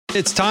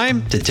It's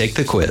time to take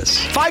the quiz.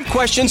 5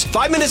 questions,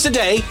 5 minutes a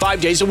day,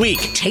 5 days a week.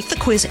 Take the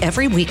quiz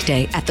every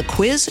weekday at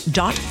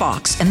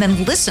thequiz.fox and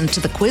then listen to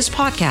the quiz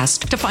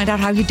podcast to find out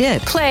how you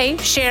did. Play,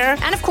 share,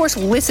 and of course,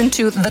 listen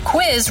to the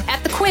quiz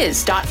at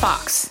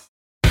thequiz.fox.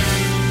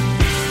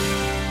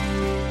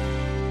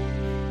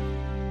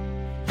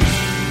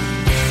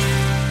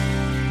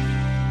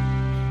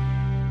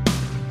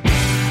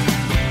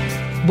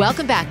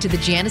 Welcome back to the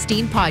Janice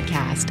Dean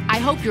Podcast. I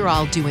hope you're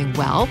all doing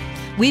well.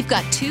 We've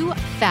got 2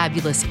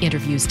 fabulous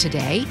interviews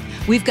today.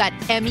 We've got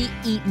Emmy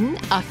Eaton,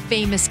 a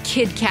famous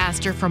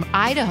Kidcaster from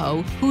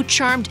Idaho who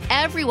charmed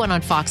everyone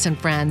on Fox and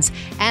Friends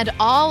and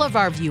all of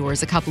our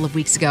viewers a couple of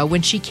weeks ago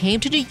when she came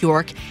to New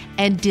York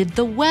and did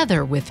the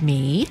weather with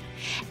me.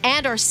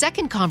 And our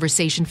second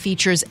conversation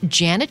features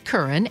Janet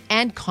Curran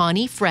and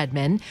Connie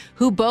Fredman,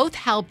 who both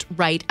helped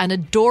write an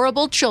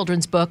adorable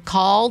children's book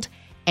called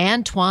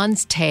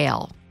Antoine's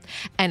Tale,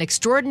 An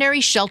Extraordinary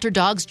Shelter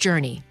Dog's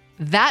Journey.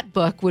 That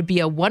book would be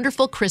a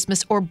wonderful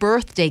Christmas or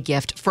birthday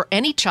gift for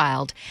any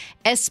child,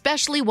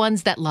 especially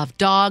ones that love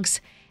dogs,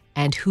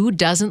 and who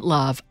doesn't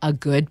love a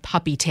good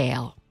puppy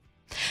tale.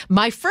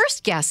 My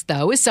first guest,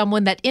 though, is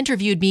someone that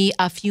interviewed me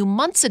a few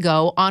months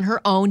ago on her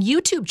own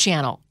YouTube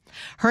channel.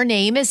 Her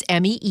name is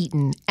Emmy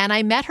Eaton, and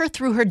I met her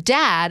through her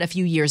dad a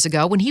few years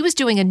ago when he was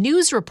doing a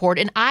news report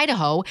in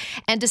Idaho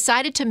and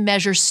decided to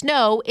measure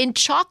snow in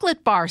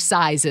chocolate bar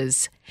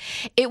sizes.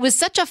 It was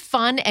such a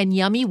fun and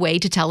yummy way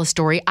to tell a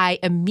story. I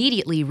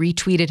immediately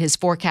retweeted his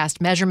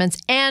forecast measurements,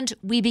 and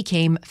we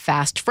became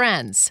fast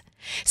friends.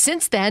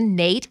 Since then,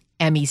 Nate,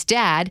 Emmy's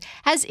dad,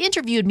 has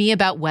interviewed me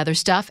about weather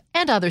stuff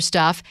and other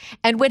stuff,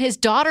 and when his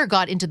daughter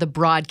got into the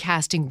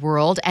broadcasting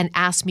world and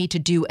asked me to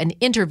do an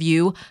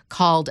interview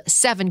called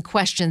 7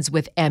 Questions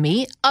with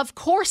Emmy, of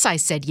course I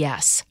said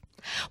yes.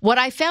 What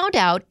I found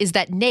out is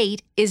that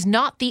Nate is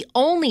not the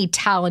only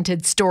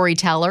talented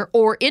storyteller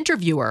or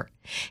interviewer.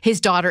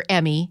 His daughter,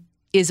 Emmy,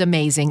 is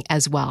amazing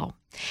as well.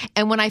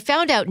 And when I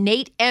found out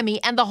Nate,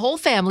 Emmy, and the whole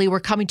family were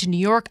coming to New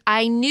York,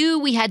 I knew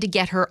we had to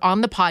get her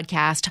on the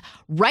podcast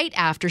right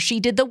after she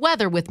did the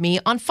weather with me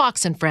on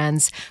Fox and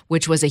Friends,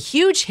 which was a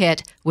huge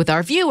hit with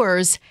our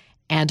viewers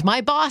and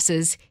my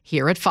bosses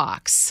here at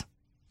Fox.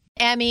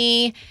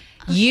 Emmy,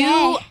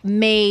 you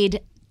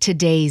made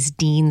today's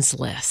Dean's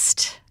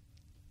List.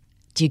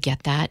 Do you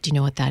get that? Do you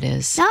know what that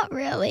is? Not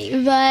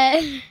really,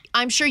 but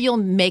I'm sure you'll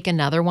make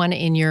another one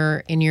in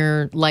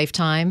your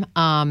lifetime.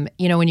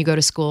 You know, when you go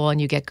to school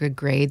and you get good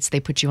grades, they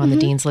put you on the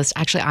Dean's List.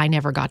 Actually, I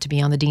never got to be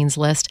on the Dean's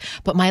List,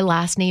 but my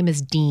last name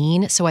is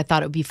Dean, so I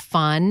thought it would be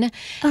fun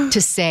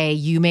to say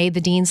you made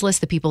the Dean's List,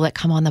 the people that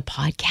come on the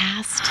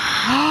podcast.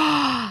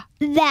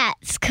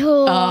 That's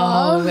cool.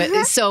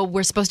 Oh, so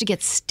we're supposed to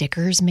get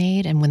stickers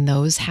made, and when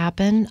those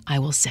happen, I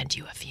will send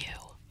you a few.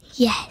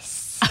 Yes.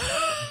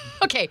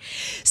 Okay,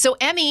 so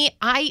Emmy,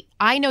 I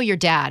know your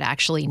dad,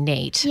 actually,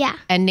 Nate. Yeah.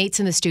 And Nate's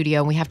in the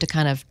studio, and we have to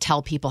kind of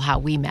tell people how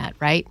we met,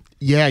 right?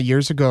 Yeah,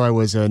 years ago, I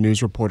was a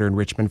news reporter in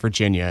Richmond,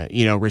 Virginia.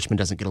 You know, Richmond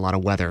doesn't get a lot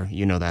of weather.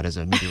 You know that as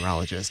a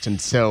meteorologist.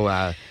 And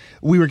so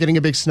we were getting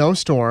a big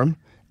snowstorm,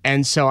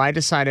 and so I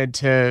decided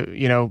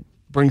to,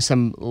 bring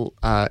some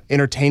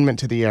entertainment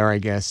to the air, I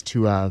guess,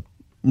 to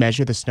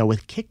measure the snow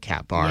with Kit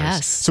Kat bars.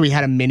 Yes. So we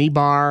had a mini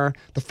bar,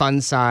 the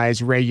fun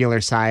size,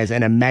 regular size,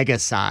 and a mega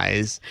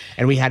size.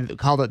 And we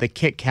called it the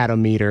Kit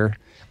Kat-o-meter.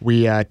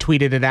 We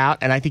tweeted it out,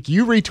 and I think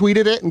you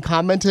retweeted it and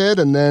commented,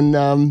 and then,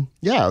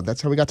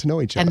 that's how we got to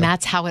know each other. And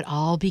that's how it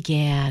all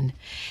began.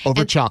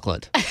 Over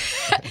chocolate.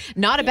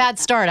 Not a bad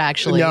start,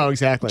 actually. No,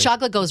 exactly.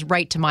 Chocolate goes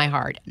right to my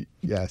heart.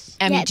 Yes.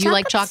 Emmy, do you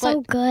like chocolate?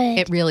 So good.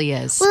 It really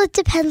is. Well, it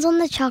depends on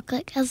the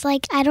chocolate, because,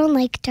 I don't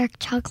like dark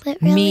chocolate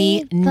really.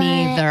 Me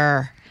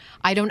neither.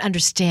 I don't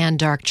understand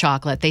dark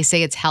chocolate. They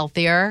say it's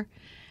healthier.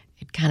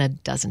 It kind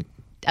of doesn't.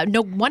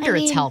 No wonder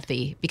it's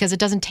healthy, because it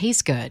doesn't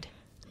taste good.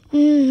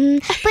 Mm-hmm.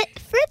 But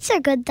fruits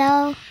are good,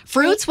 though.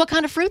 Fruits? What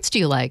kind of fruits do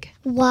you like?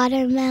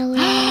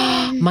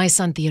 Watermelon. My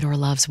son Theodore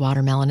loves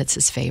watermelon. It's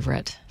his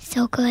favorite.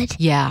 So good.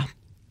 Yeah.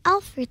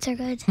 All fruits are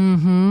good.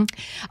 Mm-hmm.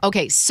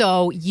 Okay,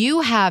 so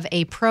you have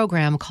a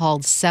program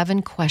called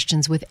 7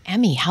 Questions with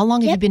Emmy. How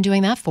long have you been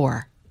doing that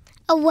for?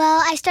 Oh,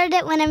 well, I started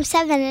it when I'm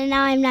 7 and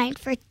now I'm 9.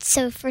 For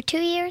 2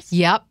 years?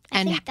 Yep.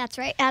 I think that's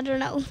right. I don't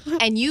know.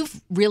 And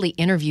you've really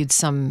interviewed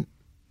some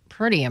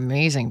pretty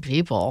amazing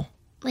people.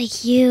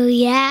 Like you,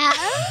 yeah.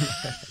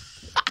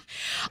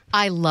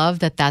 I love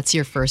that that's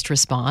your first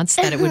response,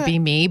 that it would be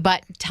me.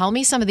 But tell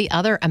me some of the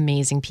other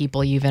amazing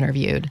people you've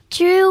interviewed.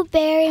 Drew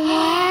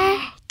Barrymore,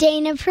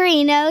 Dana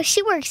Perino.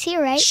 She works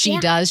here, right? She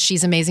does.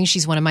 She's amazing.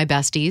 She's one of my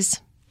besties.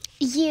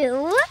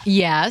 You.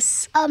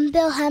 Yes.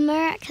 Bill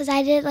Hemmer, because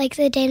I did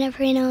the Dana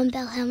Perino and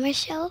Bill Hemmer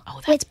show.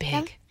 Oh, that's big.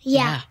 Them.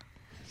 Yeah.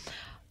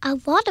 A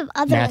lot of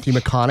other Matthew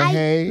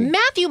McConaughey.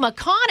 Matthew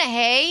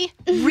McConaughey?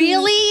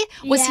 Really?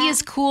 Was he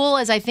as cool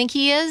as I think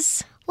he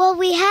is? Well,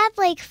 we had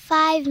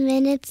 5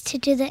 minutes to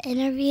do the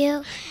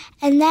interview,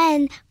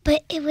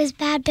 but it was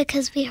bad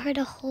because we heard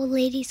a whole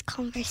ladies'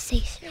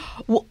 conversation.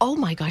 Well, oh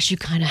my gosh, you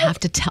kind of have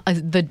to tell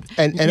and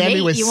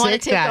Emmy was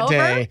sick that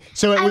day.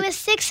 So I was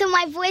sick, so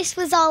my voice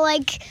was all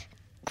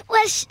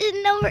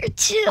question number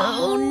 2.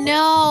 Oh,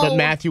 no. But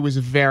Matthew was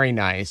very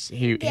nice. Do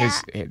you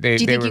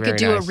think you could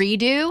do a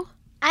redo?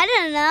 I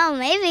don't know,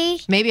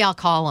 maybe. Maybe I'll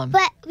call him.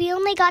 But we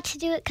only got to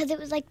do it because it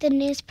was like the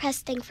news press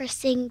thing for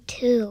Sing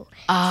 2.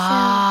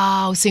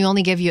 Oh, so he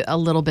only gave you a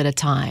little bit of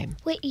time.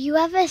 Wait, you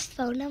have his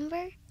phone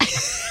number?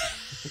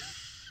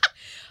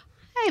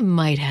 I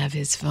might have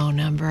his phone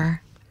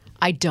number.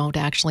 I don't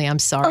actually. I'm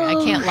sorry. I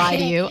can't lie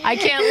to you. I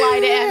can't lie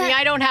to Emmy.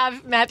 I don't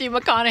have Matthew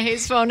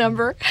McConaughey's phone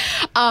number.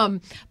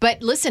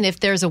 But listen,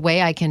 if there's a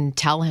way I can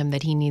tell him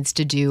that he needs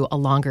to do a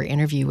longer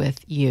interview with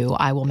you,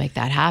 I will make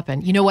that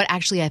happen. You know what?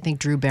 Actually, I think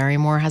Drew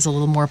Barrymore has a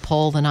little more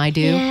pull than I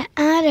do. Yeah,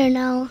 I don't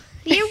know.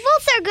 You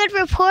both are good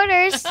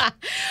reporters.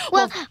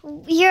 Well,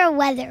 you're a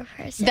weather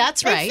person.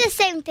 That's right. It's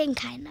the same thing,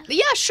 kind of.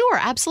 Yeah, sure.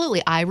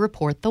 Absolutely. I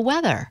report the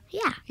weather.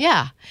 Yeah.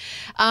 Yeah.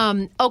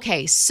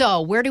 Okay,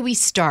 so where do we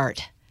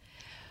start?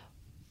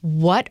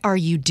 What are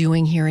you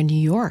doing here in New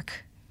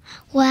York?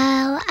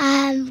 Well,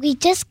 we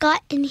just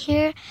got in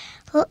here.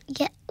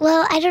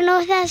 Well, I don't know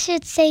if I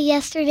should say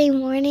yesterday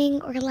morning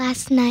or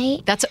last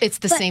night. It's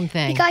the same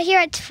thing. We got here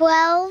at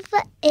 12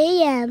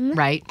 a.m.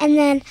 Right. And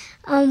then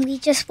we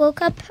just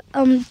woke up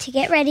to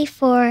get ready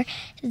for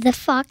the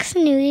Fox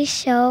News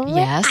show.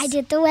 Yes. I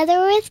did the weather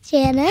with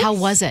Janice. How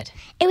was it?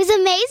 It was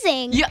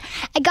amazing. Yeah.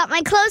 I got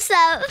my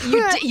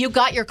close-up. You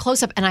got your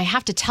close-up, and I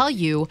have to tell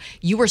you,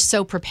 you were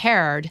so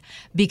prepared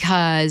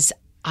because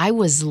I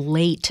was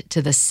late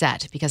to the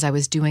set because I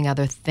was doing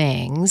other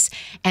things,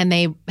 and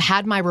they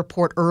had my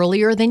report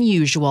earlier than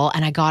usual,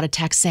 and I got a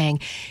text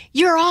saying,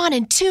 "You're on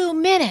in 2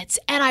 minutes,"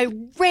 and I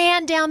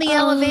ran down the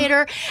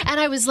elevator,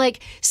 and I was like,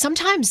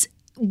 sometimes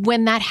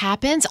when that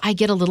happens, I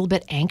get a little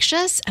bit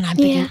anxious, and I'm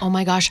thinking, oh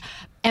my gosh,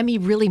 Emmy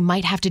really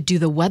might have to do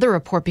the weather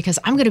report because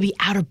I'm going to be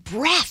out of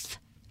breath.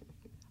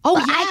 Oh,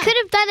 well, yeah. I could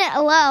have done it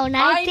alone.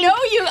 I know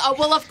you.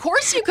 Well, of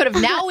course you could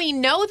have. Now we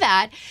know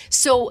that.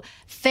 So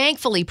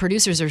thankfully,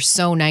 producers are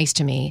so nice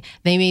to me.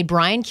 They made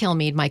Brian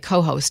Kilmeade my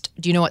co-host.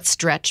 Do you know what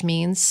stretch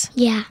means?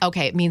 Yeah.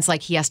 Okay, it means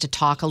like he has to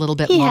talk a little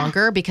bit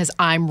longer because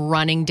I'm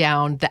running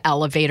down the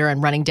elevator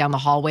and running down the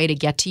hallway to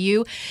get to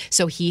you.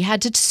 So he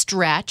had to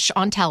stretch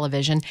on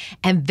television,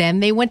 and then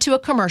they went to a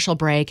commercial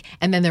break,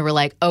 and then they were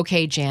like,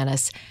 "Okay,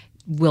 Janice,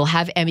 we'll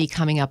have Emmy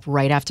coming up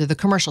right after the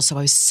commercial." So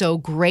I was so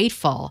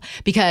grateful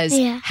because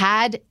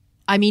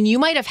you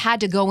might have had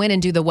to go in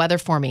and do the weather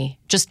for me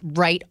just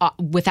right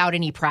without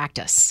any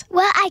practice.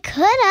 Well, I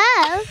could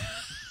have.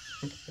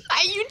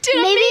 You did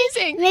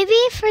amazing. Maybe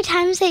for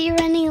times that you're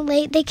running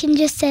late, they can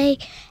just say,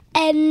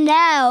 "And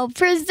now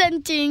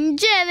presenting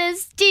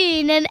Janice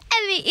Dean and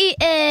Emmy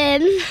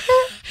Eaton."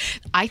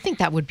 I think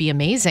that would be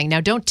amazing. Now,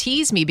 don't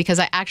tease me because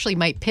I actually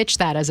might pitch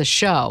that as a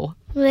show.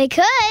 They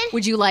could.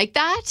 Would you like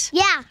that?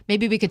 Yeah.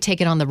 Maybe we could take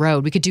it on the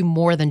road. We could do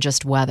more than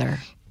just weather.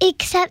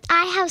 Except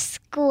I have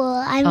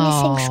school. I'm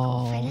missing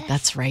school for this.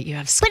 That's right. You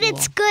have school. But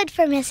it's good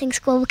for missing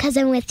school because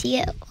I'm with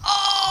you.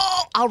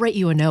 Oh, I'll write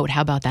you a note.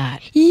 How about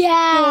that? Yeah.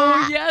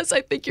 Oh, yes.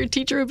 I think your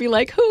teacher would be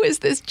like, "Who is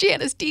this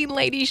Janice Dean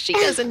lady? She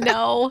doesn't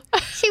know."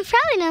 She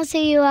probably knows who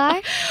you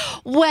are.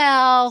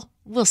 Well,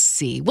 we'll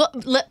see.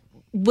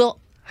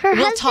 Her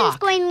We'll husband's talk.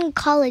 going to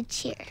college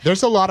here.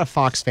 There's a lot of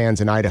Fox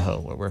fans in Idaho,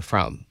 where we're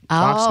from.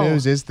 Fox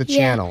News is the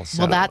channel.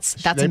 So Well, that's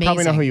they amazing.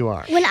 probably know who you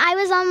are. When I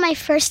was on my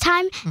first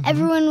time,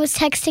 everyone was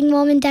texting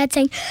Mom and Dad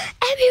saying,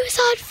 "Emmy was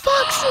on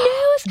Fox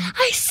News.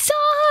 I saw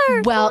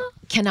her." Well,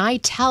 can I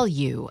tell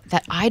you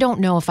that I don't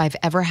know if I've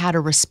ever had a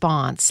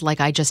response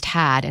like I just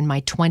had in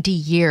my 20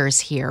 years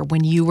here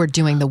when you were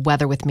doing the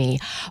weather with me.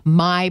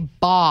 My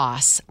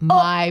boss,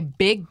 my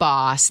big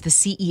boss, the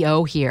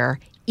CEO here,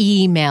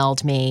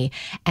 emailed me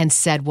and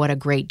said what a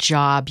great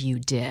job you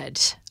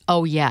did.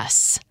 Oh,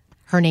 yes.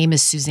 Her name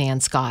is Suzanne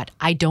Scott.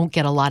 I don't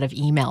get a lot of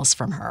emails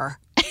from her.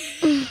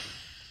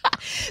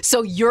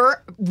 So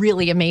you're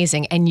really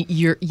amazing, and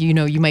you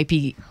might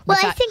be. Well,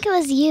 I think it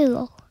was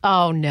you.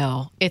 Oh,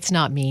 no, it's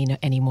not me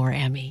anymore,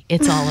 Emmy.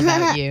 It's all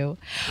about you.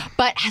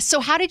 But so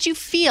how did you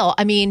feel?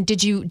 I mean, do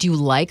you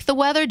like the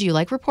weather? Do you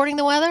like reporting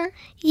the weather?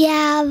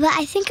 Yeah, but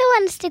I think I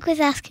want to stick with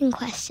asking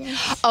questions.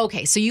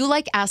 Okay, so you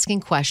like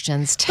asking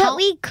questions. But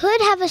we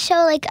could have a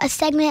show, like a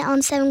segment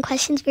on 7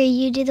 questions where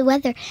you do the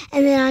weather.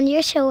 And then on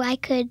your show, I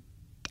could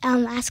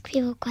ask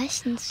people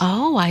questions.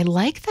 Oh, I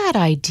like that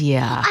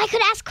idea. I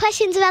could ask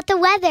questions about the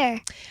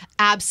weather.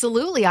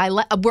 Absolutely.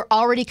 We're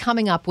already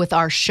coming up with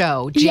our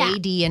show,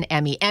 JD and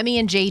Emmy. Emmy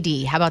and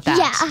JD. How about that?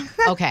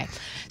 Yeah. Okay.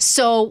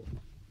 So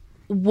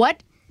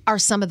what are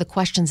some of the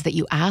questions that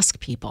you ask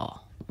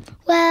people?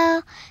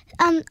 Well,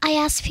 I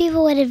asked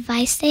people what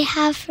advice they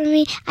have for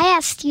me. I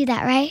asked you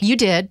that, right? You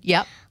did.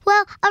 Yep.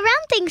 Well,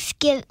 around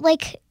Thanksgiving,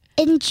 like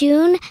in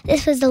June,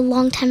 this was a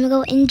long time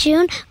ago, in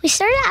June, we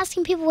started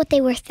asking people what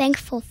they were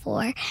thankful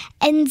for.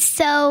 And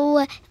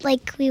so,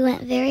 like, we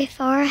went very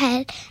far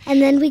ahead,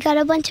 and then we got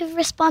a bunch of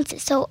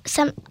responses. So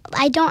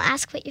I don't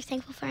ask what you're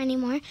thankful for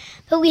anymore,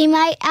 but we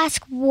might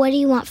ask, what do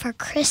you want for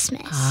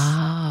Christmas?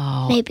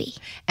 Oh. Maybe.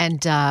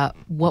 And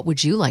what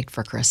would you like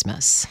for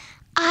Christmas?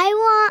 I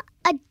want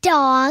a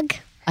dog.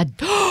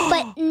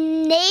 But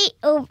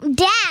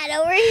Dad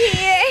over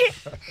here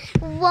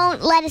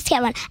won't let us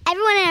get one.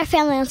 Everyone in our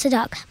family wants a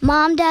dog.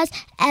 Mom does,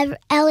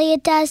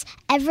 Elliot does,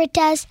 Everett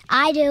does,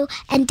 I do,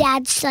 and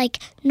Dad's like,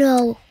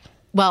 no.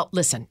 Well,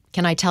 listen,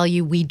 can I tell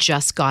you, we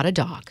just got a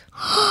dog.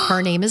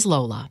 Her name is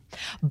Lola.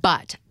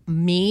 But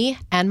me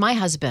and my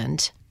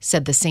husband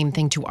said the same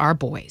thing to our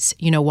boys.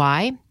 You know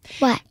why?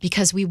 What?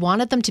 Because we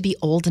wanted them to be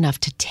old enough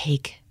to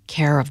take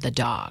care of the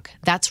dog.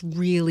 That's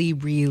really,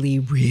 really,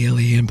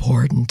 really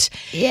important.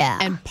 Yeah.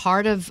 And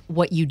part of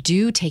what you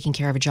do taking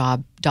care of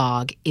a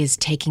dog is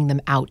taking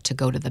them out to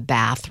go to the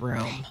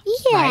bathroom.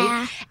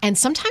 Yeah. Right? And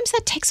sometimes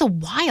that takes a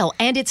while,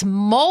 and it's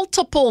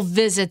multiple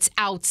visits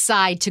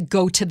outside to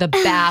go to the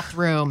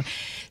bathroom.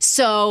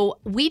 So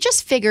we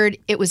just figured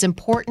it was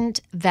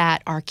important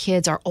that our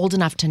kids are old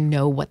enough to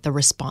know what the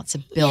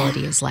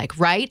responsibility is like,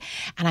 right?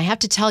 And I have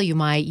to tell you,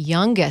 my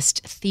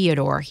youngest,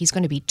 Theodore, he's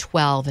going to be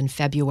 12 in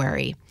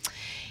February.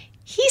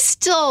 He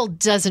still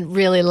doesn't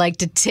really like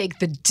to take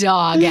the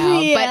dog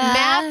out. Yeah. But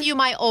Matthew,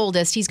 my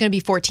oldest, he's going to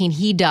be 14.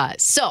 He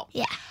does. So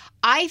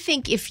I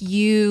think if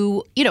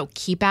you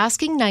keep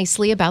asking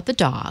nicely about the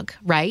dog,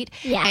 right?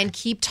 Yeah. And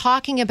keep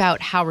talking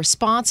about how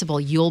responsible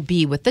you'll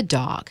be with the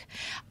dog,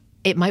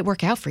 it might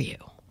work out for you.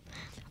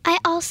 I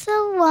also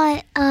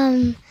want,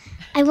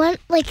 I want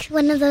like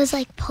one of those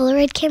like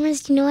Polaroid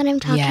cameras. Do you know what I'm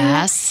talking about?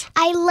 Yes.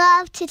 I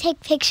love to take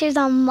pictures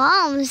on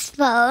Mom's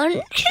phone.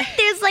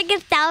 There's like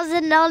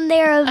 1,000 on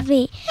there of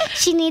me.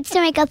 She needs to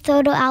make a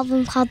photo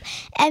album called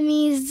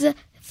Emmy's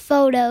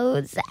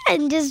Photos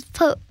and just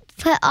put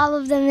all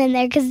of them in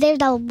there because there's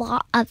a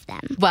lot of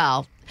them.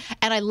 Well,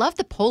 and I love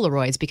the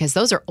Polaroids because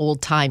those are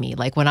old-timey.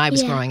 Like when I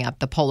was growing up,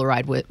 the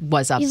Polaroid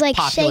was a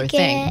popular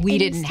thing. We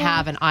didn't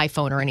have an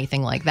iPhone or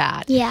anything like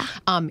that. Yeah.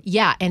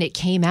 And it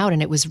came out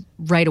and it was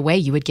right away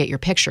you would get your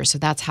picture. So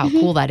that's how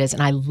cool that is.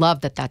 And I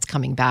love that that's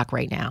coming back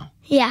right now.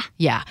 Yeah.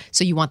 Yeah.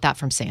 So you want that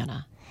from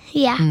Santa?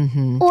 Yeah.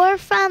 Or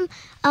from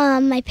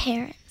my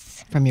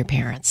parents. From your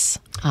parents.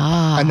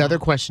 Another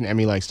question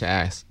Emmy likes to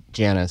ask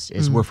Janice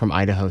is, we're from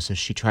Idaho, so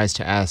she tries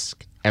to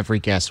ask every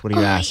guest, what do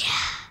you ask?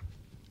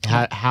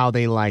 Yeah. How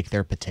they like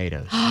their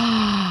potatoes.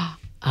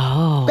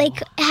 Oh.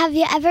 Like, have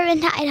you ever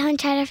been to Idaho and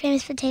tried our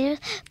famous potatoes?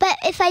 But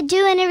if I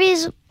do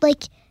interviews,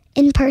 like,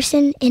 in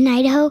person in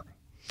Idaho,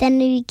 then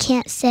we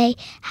can't say,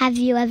 have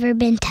you ever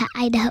been to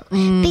Idaho?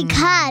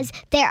 Because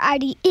they're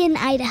already in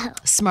Idaho.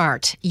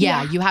 Smart.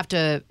 Yeah, you have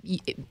to.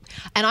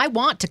 And I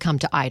want to come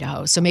to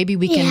Idaho, so maybe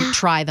we can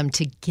try them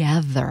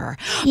together.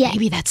 Yeah.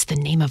 Maybe that's the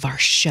name of our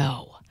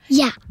show.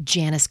 Yeah.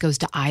 Janice goes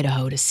to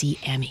Idaho to see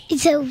Emmy.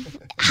 So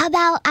how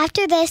about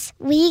after this,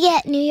 we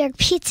get New York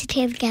pizza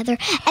together,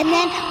 and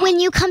then when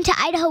you come to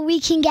Idaho, we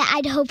can get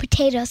Idaho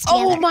potatoes together.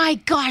 Oh my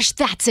gosh,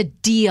 that's a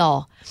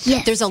deal.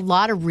 Yes. There's a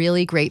lot of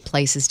really great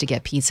places to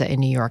get pizza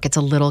in New York. It's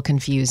a little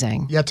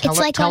confusing. Yeah, tell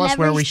like us on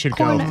where every we should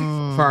corner.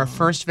 go. For our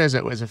first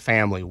visit as a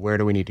family, where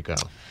do we need to go?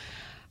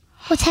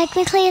 Well,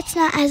 technically, it's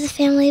not as a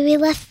family. We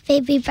left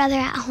baby brother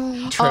at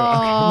home. True.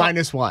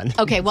 Okay. -1.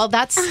 Okay, well,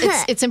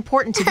 it's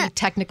important to be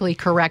technically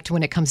correct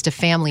when it comes to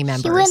family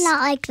members. He would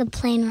not like the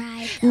plane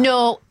ride. Though.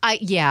 No,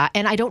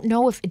 and I don't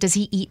know does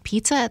he eat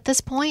pizza at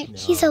this point? No.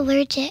 He's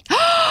allergic.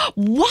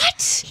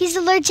 What? He's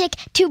allergic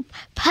to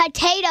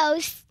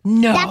potatoes.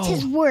 No. That's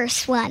his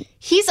worst one.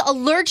 He's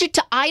allergic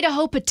to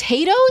Idaho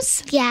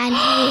potatoes? Yeah, and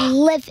he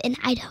live in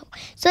Idaho.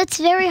 So it's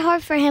very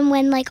hard for him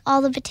when, like,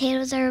 all the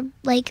potatoes are,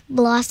 like,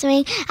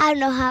 blossoming. I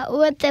don't know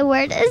what the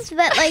word is,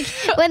 but, like,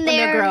 when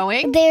they're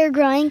growing? They're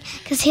growing,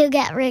 because he'll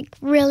get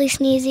really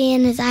sneezy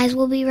and his eyes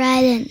will be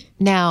red. And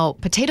Now,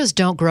 potatoes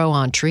don't grow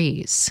on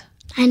trees.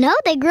 I know,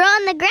 they grow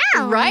on the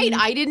ground. Right,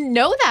 I didn't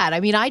know that. I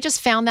mean, I just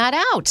found that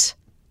out.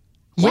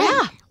 When?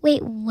 Yeah.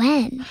 Wait,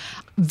 when?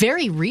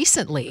 Very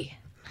recently.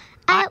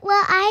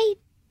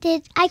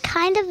 I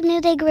kind of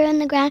knew they grew in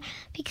the ground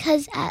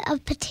because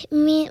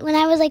when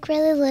I was like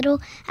really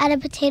little at a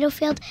potato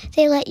field,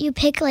 they let you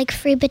pick like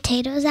free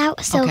potatoes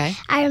out. So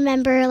I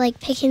remember like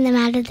picking them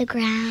out of the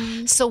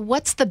ground. So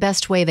what's the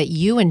best way that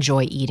you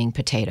enjoy eating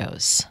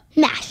potatoes?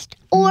 Mashed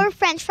or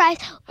French fries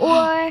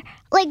or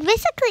like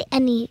basically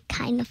any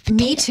kind of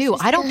potato. Me too.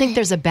 I don't think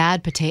there's a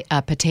bad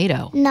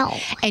potato. No.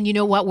 And you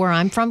know what? Where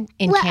I'm from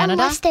in Canada?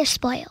 Unless they're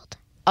spoiled.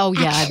 Oh,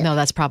 yeah. Actually. No,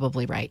 that's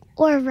probably right.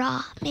 Or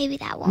raw. Maybe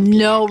that won't be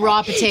No that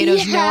raw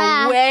potatoes.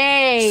 Yeah. No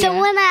way. So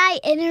when I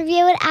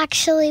interviewed,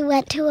 actually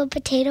went to a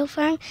potato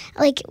farm.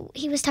 Like,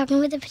 he was talking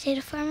with the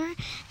potato farmer.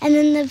 And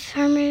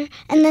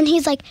then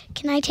he's like,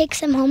 can I take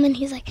some home? And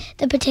he's like,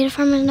 the potato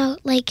farmer, no,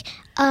 like,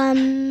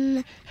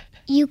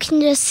 you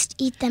can just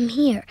eat them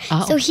here.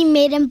 Oh. So he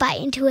made him bite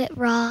into it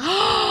raw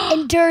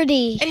and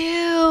dirty.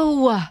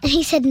 Ew. And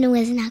he said, no,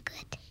 it's not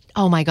good.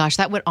 Oh my gosh,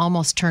 that would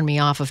almost turn me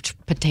off of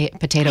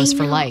potatoes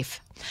for life.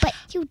 But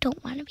you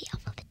don't want to be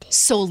off of potatoes.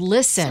 So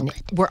listen,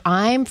 where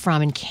I'm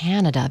from in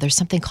Canada, there's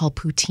something called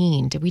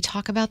poutine. Did we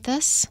talk about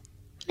this?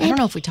 I don't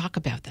know if we talk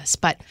about this,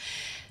 but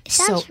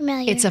sounds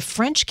familiar. It's a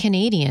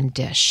French-Canadian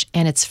dish,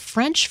 and it's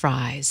French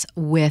fries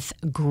with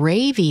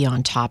gravy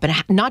on top. And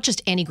not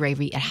just any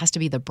gravy. It has to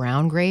be the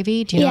brown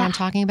gravy. Do you know what I'm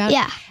talking about?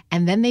 Yeah.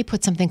 And then they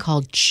put something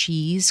called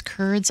cheese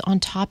curds on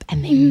top,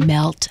 and they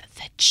melt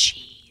the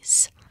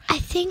cheese. I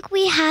think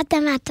we had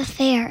them at the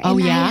fair in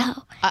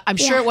Idaho. I'm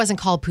sure it wasn't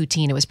called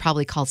poutine. It was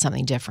probably called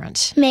something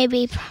different.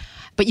 Maybe.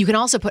 But you can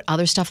also put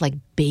other stuff like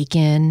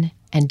bacon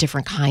and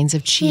different kinds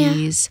of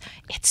cheese.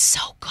 Yeah. It's so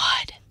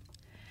good.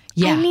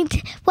 Yeah.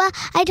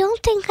 I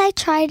don't think I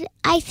tried.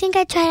 I think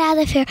I tried out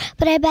of the fair,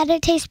 but I bet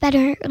it tastes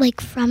better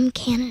like from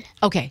Canada.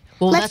 Okay.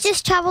 Well, let's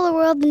just travel the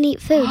world and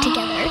eat food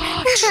together.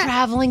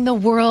 Traveling the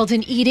world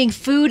and eating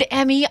food,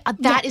 Emmy.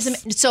 That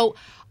is so.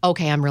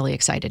 Okay, I'm really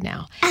excited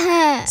now.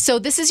 So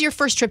this is your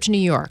first trip to New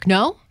York,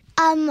 no?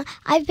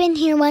 I've been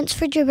here once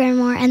for Drew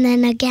Barrymore and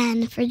then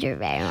again for Drew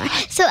Barrymore.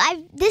 So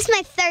this is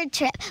my third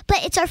trip,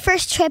 but it's our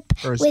first trip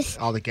with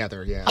all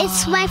together. Yeah,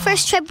 it's my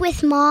first trip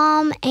with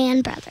Mom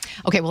and brother.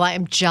 Okay, well, I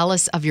am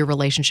jealous of your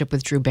relationship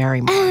with Drew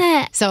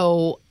Barrymore.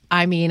 So,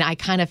 I mean, I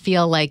kind of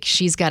feel like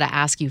she's got to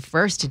ask you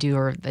first to do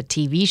the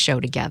TV show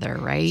together,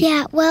 right?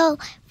 Yeah. Well,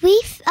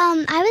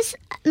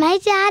 my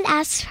dad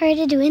asked her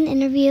to do an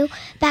interview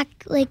back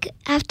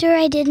after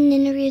I did an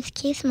interview with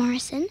Keith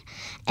Morrison.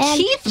 And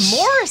Keith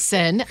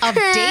Morrison of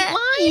Dateline?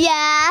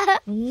 Yeah.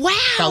 Wow.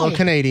 Fellow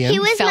Canadian. He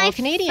was my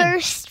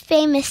first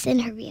famous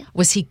interview.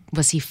 Was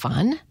he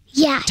fun?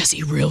 Yeah. Does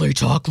he really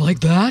talk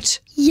like that?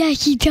 Yeah,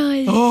 he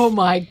does. Oh,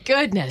 my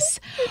goodness.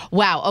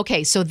 Wow.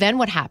 Okay, so then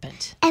what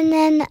happened? And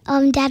then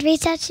Dad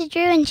reached out to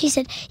Drew, and she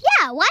said,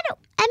 yeah, why don't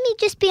Emmy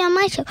just be on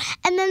my show?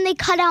 And then they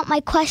cut out my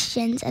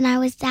questions, and I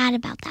was sad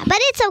about that. But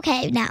it's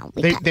okay now.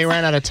 They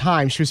ran out of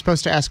time. She was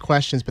supposed to ask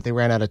questions, but they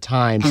ran out of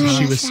time.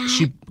 So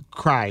she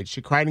cried.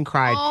 She cried and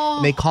cried. Oh.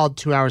 And they called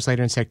 2 hours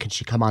later and said, can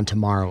she come on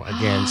tomorrow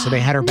again? So they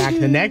had her back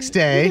the next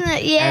day.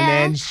 Yeah. And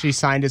then she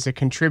signed as a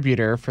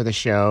contributor for the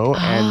show,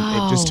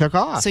 and it just took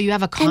off. So you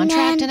have a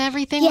contract and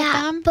everything with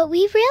them? Yeah, but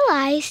we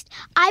realized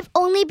I've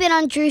only been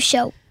on Drew's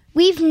show.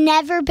 She's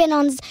never been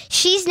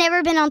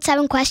on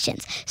 7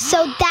 Questions.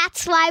 So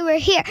that's why we're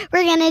here.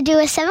 We're going to do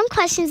a 7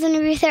 Questions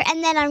interview with her,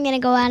 and then I'm going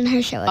to go on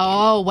her show again.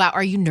 Oh, wow.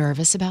 Are you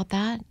nervous about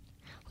that?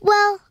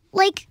 Well,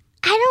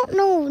 I don't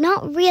know.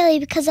 Not really,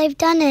 because I've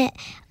done it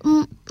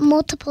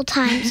multiple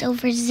times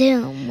over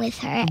Zoom with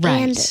her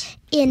and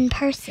in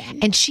person.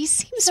 And she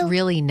seems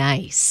really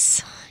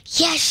nice.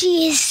 Yeah,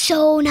 she is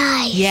so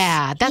nice.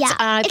 Yeah, that's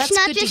it's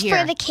not good just to hear.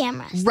 for the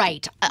cameras.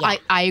 Right. Yeah.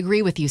 I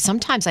agree with you.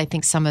 Sometimes I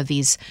think some of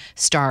these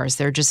stars,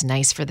 they're just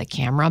nice for the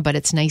camera, but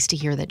it's nice to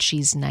hear that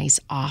she's nice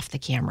off the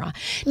camera.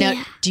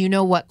 Now, do you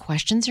know what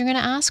questions you're going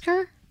to ask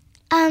her?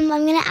 I'm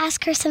going to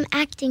ask her some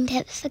acting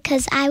tips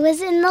because I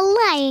was in The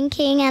Lion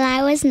King and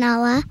I was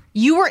Nala.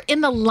 You were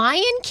in The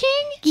Lion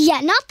King?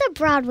 Yeah, not the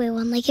Broadway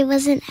one. It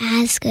wasn't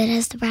as good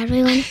as the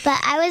Broadway one. But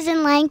I was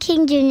in Lion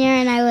King Jr.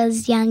 and I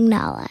was young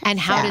Nala.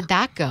 And how did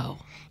that go?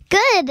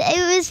 Good.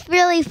 It was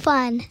really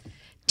fun.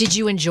 Did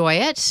you enjoy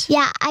it?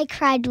 Yeah, I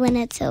cried when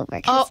it's over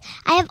because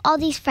I have all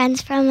these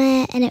friends from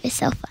it and it was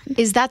so fun.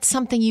 Is that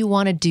something you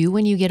want to do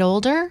when you get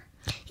older?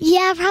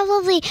 Yeah,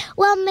 probably.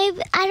 Well,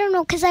 maybe, I don't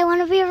know, because I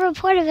want to be a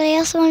reporter, but I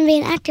also want to be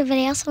an actor, but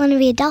I also want to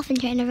be a dolphin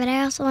trainer, but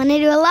I also want to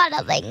do a lot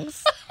of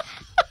things.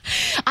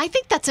 I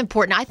think that's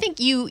important. I think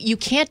you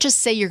can't just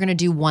say you're going to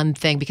do one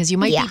thing because you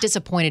might be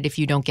disappointed if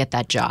you don't get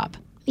that job.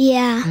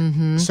 Yeah.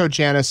 Mm-hmm. So,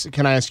 Janice,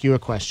 can I ask you a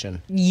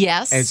question?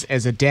 Yes.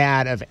 As a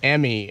dad of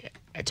Emmy,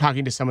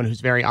 talking to someone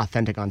who's very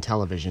authentic on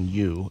television,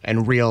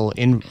 in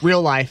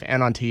real life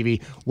and on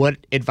TV, what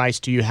advice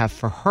do you have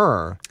for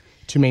her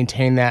to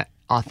maintain that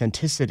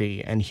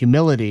authenticity and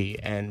humility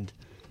and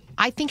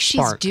I think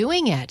she's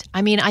doing it.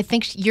 I mean, I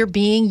think you're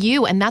being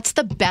you, and that's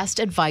the best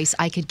advice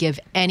I could give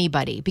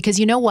anybody. Because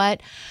you know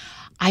what?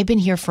 I've been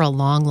here for a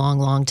long, long,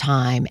 long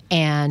time,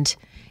 and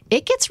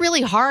it gets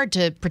really hard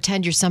to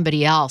pretend you're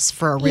somebody else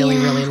for a really,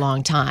 really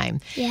long time.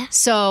 Yeah.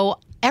 So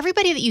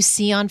everybody that you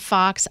see on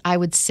Fox, I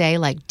would say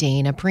like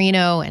Dana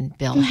Perino and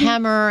Bill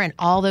Hemmer and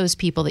all those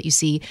people that you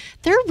see,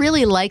 they're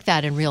really like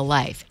that in real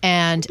life.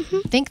 And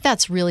I think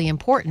that's really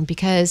important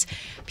because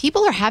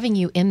people are having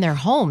you in their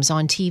homes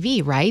on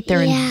TV, right?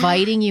 They're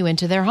inviting you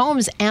into their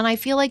homes. And I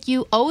feel like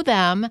you owe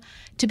them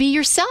to be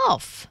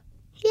yourself.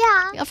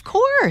 Yeah. Of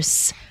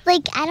course. I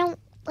don't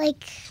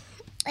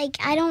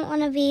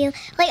want to be, I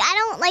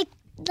don't like,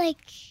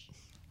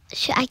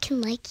 I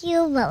can like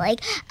you, but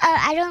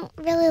I don't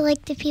really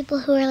like the people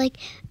who are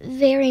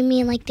very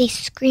mean, they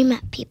scream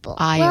at people.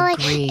 I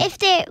agree. If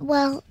they're,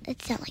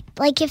 it's not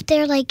if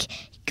they're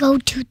go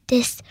do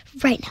this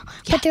right now,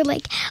 but they're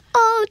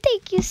oh,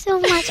 thank you so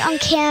much on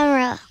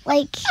camera,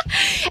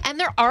 And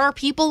there are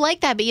people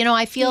like that, but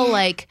I feel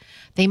like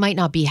they might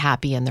not be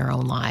happy in their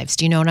own lives.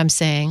 Do you know what I'm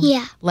saying?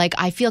 Yeah. Like,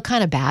 I feel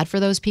kind of bad for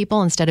those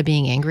people instead of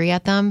being angry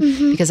at them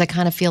because I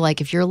kind of feel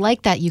like if you're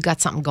like that, you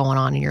got something going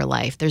on in your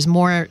life. There's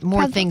more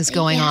things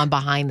going on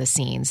behind the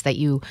scenes that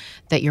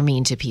you're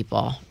mean to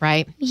people,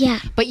 right? Yeah.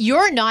 But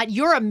you're not.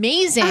 You're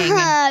amazing.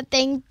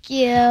 Thank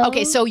you.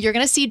 Okay, so you're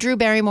going to see Drew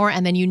Barrymore,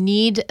 and then you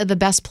need the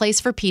best place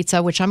for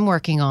pizza, which I'm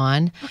working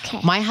on. Okay.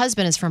 My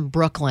husband is from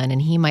Brooklyn,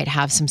 and he might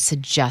have some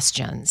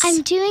suggestions.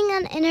 I'm doing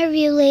an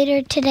interview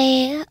later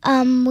today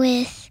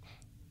with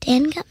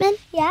Dan Gutman.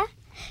 Yeah?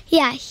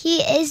 Yeah, he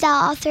is the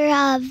author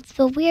of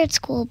the Weird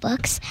School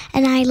books,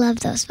 and I love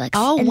those books.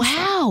 Oh, and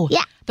wow.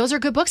 Yeah. Those are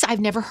good books. I've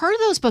never heard of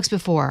those books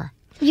before.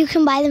 You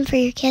can buy them for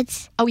your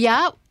kids. Oh,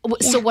 yeah?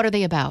 So what are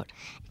they about?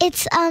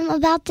 It's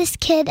about this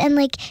kid, and,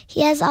 like,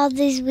 he has all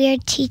these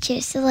weird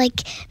teachers. So,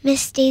 like,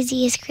 Miss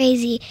Daisy is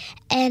crazy,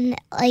 and,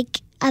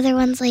 like, other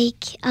ones,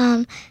 like,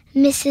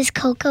 Mrs.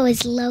 Coco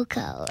is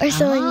loco, or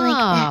something like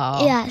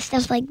that. Yeah,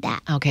 stuff like that.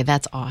 Okay,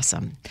 that's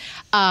awesome.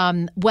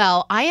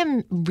 Well, I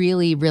am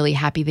really, really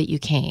happy that you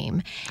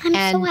came. I'm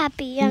so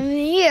happy I'm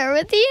here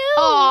with you.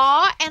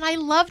 Aw, and I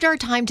loved our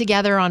time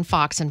together on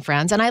Fox and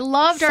Friends, and I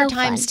loved our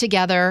times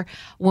together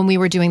when we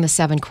were doing the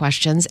 7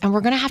 questions, and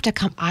we're going to have to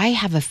come. I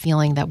have a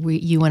feeling that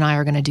you and I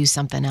are going to do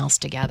something else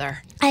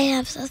together. I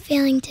have a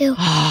feeling, too.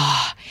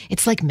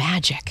 It's like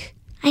magic.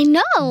 I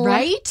know.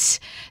 Right?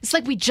 It's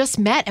like we just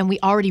met and we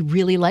already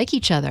really like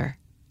each other.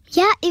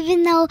 Yeah,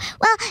 even though,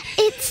 well,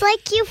 it's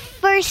like you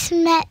first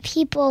met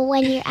people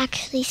when you're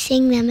actually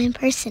seeing them in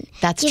person.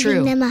 That's true.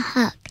 Giving them a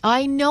hug.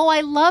 I know.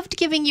 I loved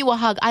giving you a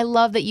hug. I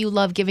love that you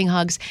love giving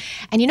hugs.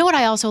 And you know what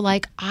I also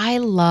like? I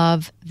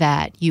love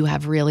that you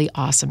have really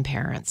awesome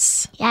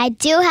parents. Yeah, I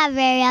do have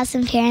very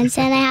awesome parents,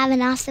 and I have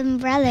an awesome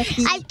brother.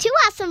 I have 2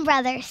 awesome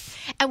brothers.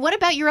 And what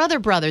about your other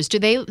brothers? Do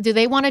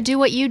they want to do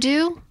what you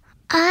do?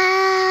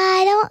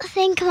 I don't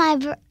think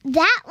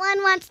that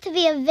one wants to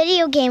be a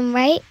video game,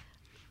 right?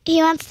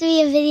 He wants to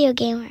be a video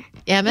gamer.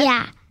 Emmett?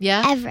 Yeah.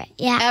 Yeah? Everett,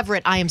 yeah.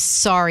 Everett, I am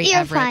sorry, You're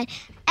Everett. fine.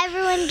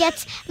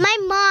 My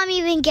mom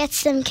even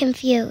gets them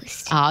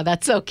confused. Oh,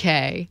 that's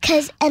okay.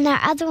 And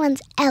our other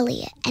one's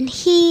Elliot, and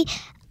he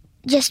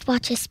just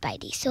watches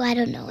Spidey, so I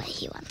don't know what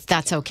he wants to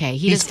That's okay.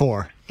 He's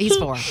 4. He's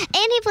 4. And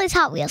he plays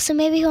Hot Wheels, so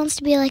maybe he wants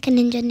to be like an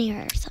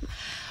engineer or something.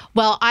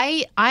 Well,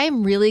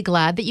 I'm really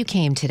glad that you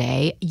came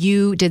today.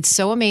 You did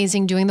so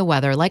amazing doing the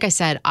weather. Like I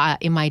said,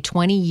 in my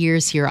 20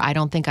 years here, I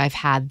don't think I've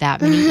had that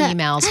many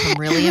emails from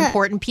really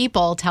important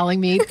people telling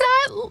me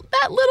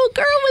that little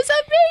girl was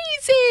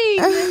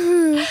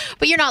amazing.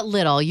 But you're not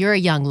little. You're a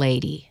young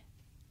lady.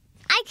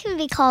 I can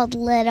be called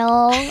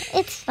little.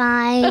 It's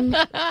fine.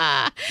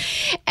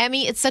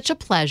 Emmy, it's such a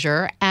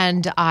pleasure,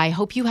 and I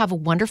hope you have a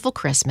wonderful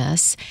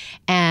Christmas.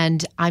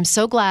 And I'm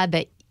so glad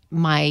that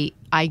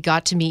I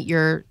got to meet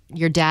your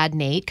dad,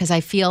 Nate, because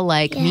I feel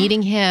like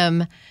meeting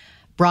him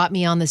brought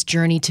me on this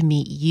journey to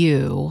meet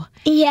you.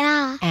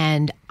 Yeah.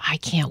 And I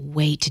can't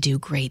wait to do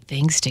great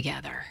things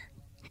together.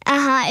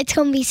 It's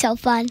going to be so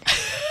fun.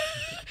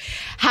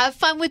 Have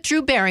fun with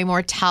Drew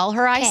Barrymore. Tell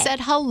her I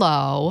said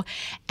hello.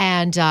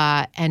 And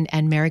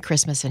Merry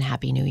Christmas and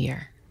Happy New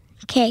Year.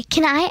 Okay,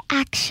 can I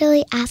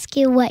actually ask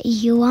you what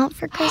you want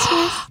for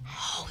Christmas?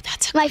 Oh,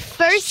 that's my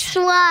first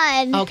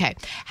one. Okay.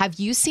 Have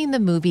you seen the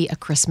movie A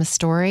Christmas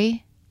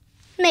Story?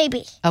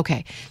 Maybe.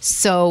 Okay.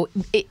 So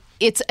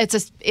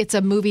it's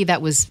a movie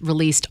that was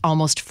released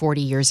almost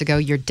 40 years ago.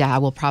 Your dad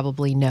will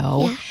probably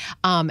know.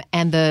 Yeah.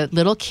 And the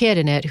little kid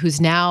in it,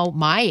 who's now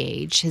my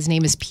age, his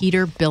name is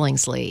Peter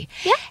Billingsley.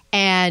 Yeah.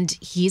 And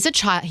he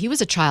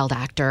was a child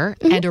actor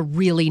and a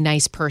really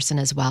nice person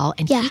as well.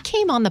 And he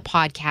came on the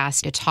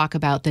podcast to talk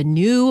about the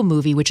new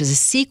movie, which is a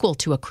sequel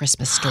to A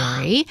Christmas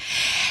Story.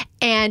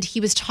 And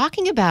he was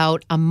talking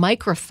about a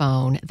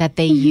microphone that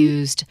they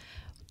used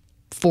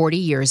 40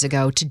 years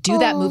ago to do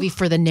that movie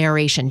for the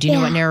narration. Do you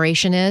know what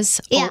narration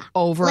is?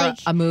 Over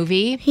a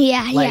movie?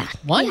 Yeah,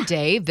 One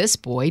day this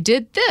boy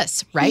did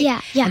this, right?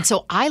 Yeah. And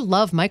so I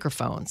love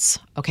microphones,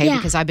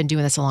 because I've been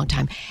doing this a long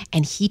time.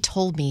 And he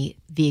told me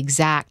the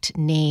exact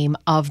name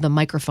of the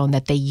microphone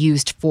that they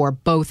used for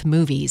both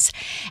movies.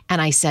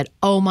 And I said,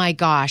 oh my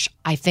gosh,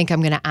 I think I'm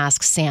going to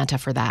ask Santa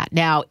for that.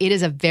 Now, it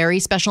is a very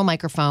special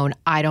microphone.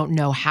 I don't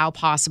know how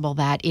possible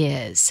that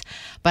is,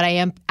 but I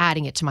am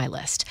adding it to my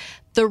list.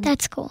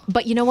 That's cool.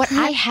 But you know what?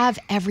 I have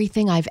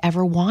everything I've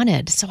ever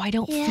wanted, so I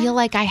don't feel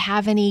like I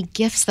have any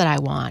gifts that I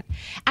want.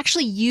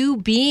 Actually, you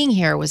being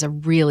here was a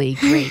really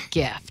great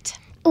gift.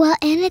 Well,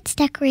 and it's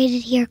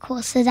decorated here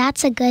cool, so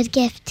that's a good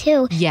gift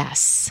too.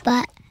 Yes.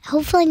 But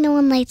hopefully no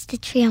one lights the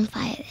tree on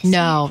fire this year.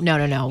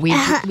 No.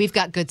 We've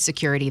got good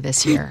security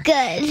this year. Good.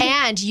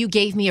 And you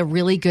gave me a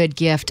really good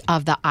gift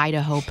of the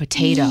Idaho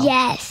potato.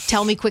 Yes.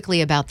 Tell me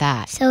quickly about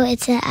that. So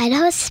it's an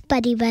Idaho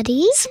Spuddy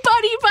Buddy.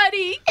 Spuddy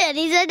Buddy! And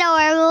he's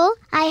adorable.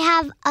 I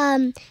have,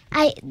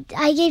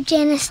 I gave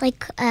Janice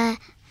like a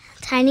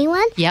tiny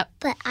one. Yep.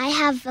 But I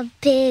have a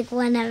big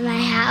one at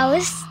my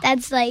house.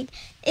 That's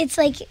it's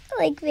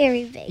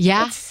very big.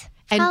 Yeah. It's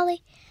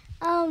probably...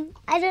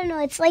 I don't know.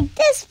 It's like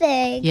this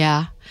big.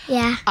 Yeah.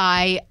 Yeah.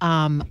 I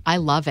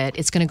love it.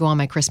 It's going to go on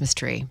my Christmas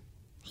tree.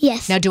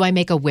 Yes. Now, do I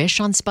make a wish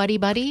on Spuddy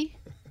Buddy?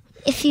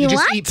 If you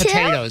just want eat to.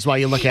 potatoes while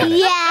you look at it.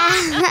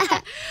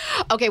 Yeah.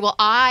 Okay, well,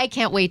 I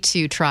can't wait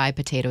to try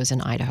potatoes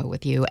in Idaho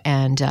with you,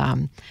 and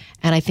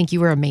I think you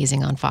were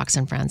amazing on Fox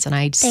and Friends, and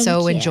I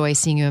so you. enjoy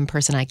seeing you in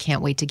person. I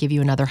can't wait to give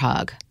you another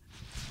hug.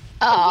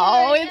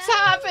 Oh, it's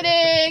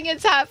happening.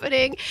 It's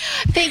happening.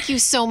 Thank you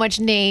so much,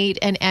 Nate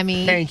and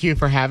Emmy. Thank you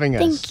for having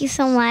us. Thank you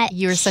so much.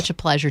 You're such a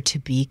pleasure. To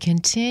be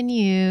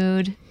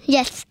continued.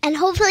 Yes, and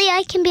hopefully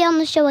I can be on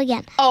the show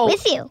again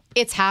with you.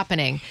 It's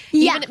happening.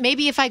 Yeah. Even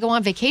maybe if I go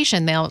on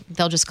vacation,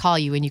 they'll just call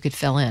you and you could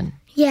fill in.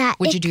 Yeah.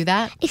 Would you do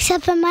that?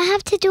 Except I might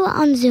have to do it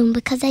on Zoom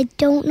because I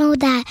don't know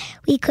that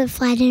we could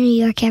fly to New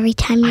York every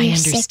time you're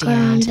sick or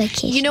on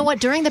vacation. You know what?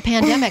 During the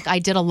pandemic, I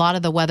did a lot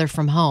of the weather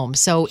from home,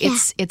 so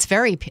it's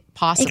very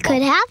possible. It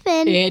could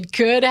happen. It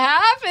could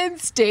happen.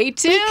 Stay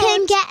tuned. We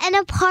can get an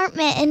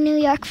apartment in New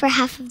York for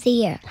half of the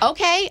year.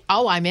 Okay.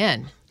 Oh, I'm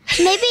in.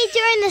 Maybe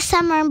during the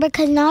summer,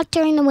 because not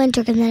during the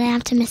winter, because then I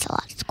have to miss a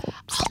lot of school.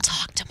 I'll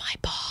talk to my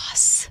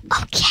boss.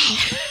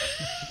 Okay.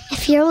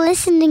 If you're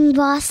listening,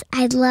 boss,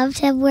 I'd love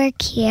to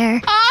work here.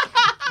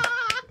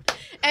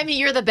 Emmy,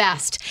 you're the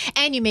best.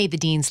 And you made the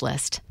Dean's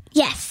List.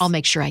 Yes. I'll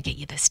make sure I get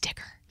you the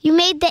sticker. You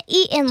made the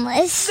Eaton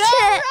list.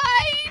 All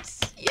right.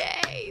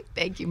 Yay.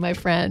 Thank you, my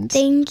friend.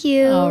 Thank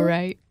you. All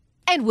right.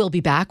 And we'll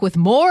be back with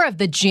more of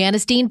the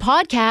Janice Dean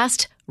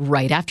podcast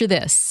right after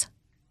this.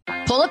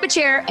 Pull up a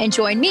chair and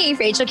join me,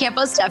 Rachel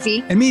Campos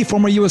Duffy. And me,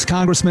 former U.S.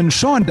 Congressman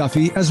Sean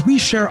Duffy, as we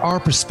share our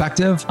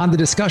perspective on the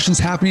discussions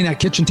happening at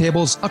kitchen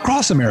tables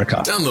across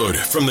America. Download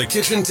From the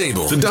Kitchen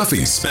Table, The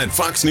Duffys at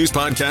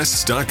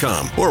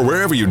foxnewspodcasts.com or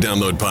wherever you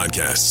download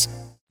podcasts.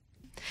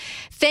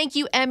 Thank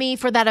you, Emmy,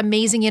 for that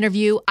amazing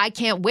interview. I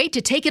can't wait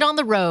to take it on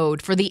the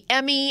road for the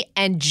Emmy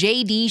and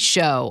JD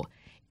show.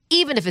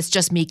 Even if it's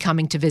just me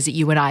coming to visit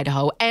you in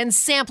Idaho and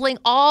sampling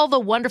all the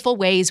wonderful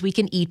ways we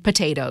can eat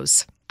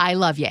potatoes. I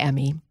love you,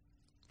 Emmy.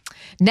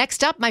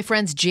 Next up, my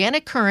friends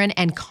Janet Curran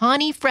and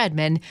Connie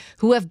Fredman,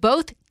 who have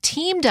both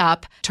teamed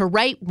up to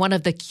write one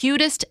of the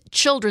cutest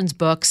children's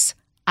books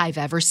I've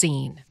ever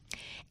seen.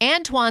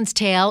 Antoine's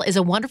Tale is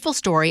a wonderful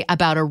story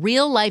about a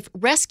real-life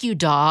rescue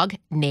dog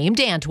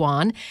named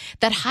Antoine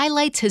that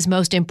highlights his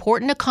most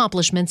important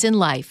accomplishments in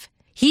life.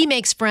 He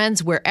makes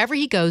friends wherever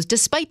he goes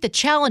despite the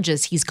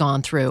challenges he's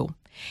gone through.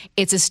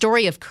 It's a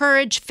story of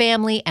courage,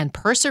 family, and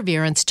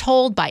perseverance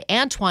told by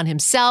Antoine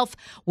himself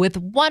with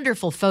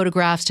wonderful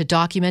photographs to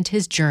document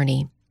his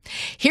journey.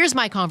 Here's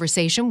my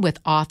conversation with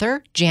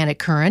author Janet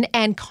Curran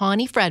and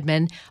Connie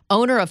Fredman,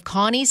 owner of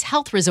Connie's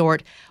Health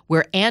Resort,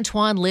 where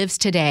Antoine lives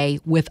today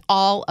with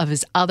all of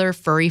his other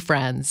furry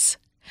friends.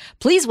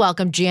 Please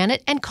welcome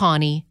Janet and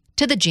Connie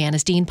to the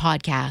Janice Dean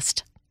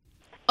podcast.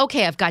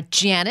 Okay, I've got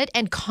Janet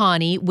and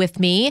Connie with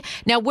me.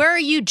 Now, where are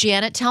you,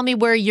 Janet? Tell me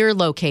where you're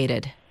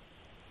located.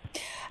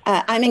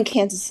 I'm in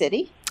Kansas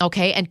City.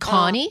 Okay, and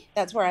Connie?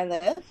 That's where I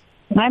live.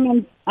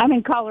 I'm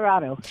in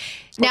Colorado.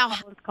 Now,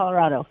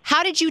 Colorado.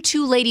 How did you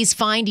two ladies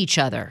find each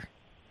other?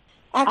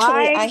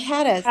 Actually, I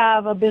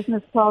have a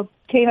business called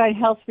Canine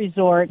Health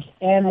Resort,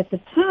 and at the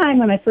time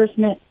when I first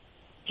met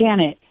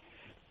Janet,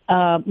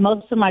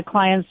 most of my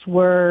clients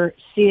were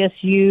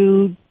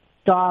CSU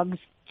dogs,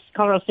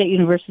 Colorado State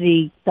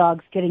University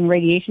dogs getting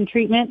radiation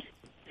treatment.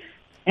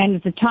 And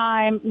at the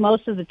time,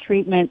 most of the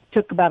treatment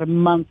took about a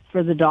month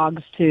for the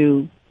dogs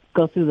to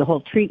go through the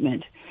whole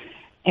treatment.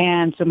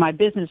 And so my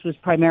business was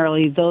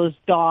primarily those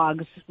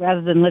dogs,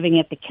 rather than living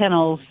at the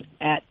kennels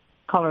at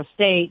Colorado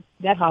State,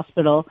 that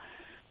hospital.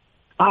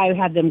 I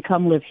had them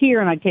come live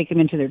here, and I'd take them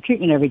into their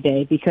treatment every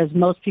day because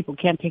most people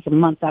can't take a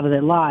month out of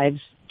their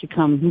lives to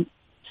come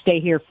stay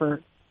here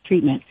for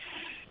treatment.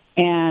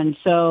 And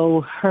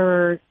so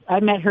I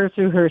met her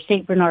through her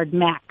St. Bernard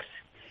Max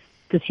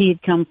because he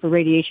had come for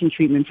radiation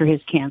treatment for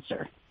his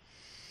cancer.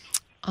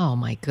 Oh,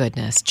 my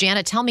goodness.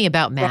 Janet, tell me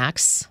about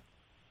Max.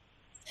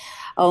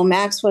 Oh,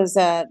 Max was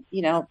a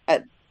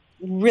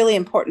really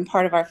important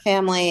part of our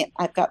family.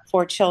 I've got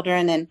 4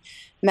 children, and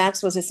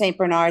Max was a St.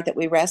 Bernard that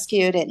we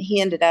rescued, and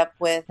he ended up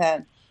with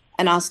an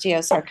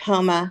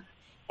osteosarcoma.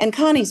 And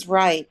Connie's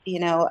right.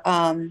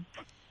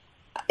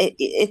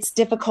 It's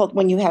difficult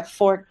when you have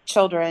 4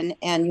 children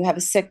and you have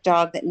a sick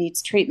dog that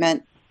needs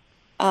treatment.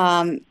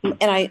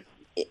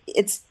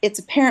 It's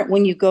apparent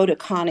when you go to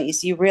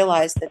Connie's, you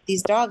realize that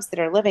these dogs that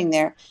are living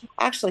there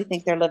actually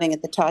think they're living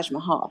at the Taj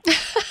Mahal.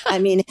 I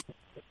mean,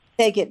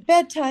 they get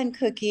bedtime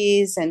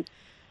cookies, and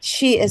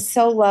she is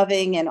so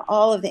loving, and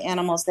all of the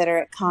animals that are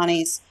at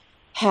Connie's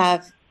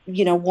have,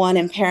 one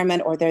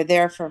impairment, or they're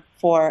there for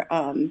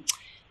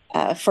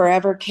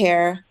forever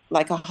care,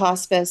 like a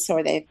hospice,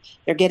 or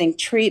they're getting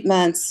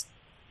treatments,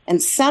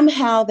 and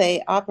somehow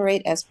they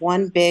operate as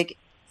one big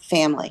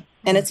family,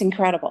 and it's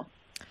incredible.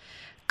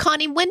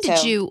 Connie, when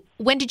did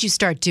you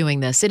start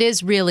doing this? It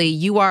is really,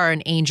 you are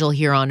an angel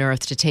here on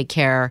earth to take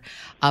care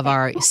of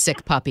our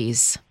sick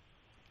puppies.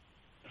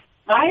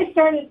 I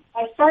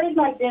started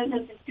my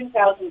business in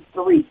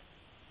 2003,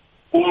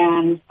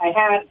 and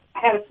I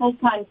had a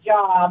full-time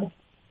job,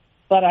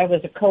 but I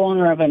was a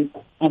co-owner of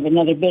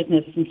another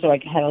business, and so I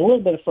had a little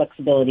bit of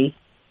flexibility.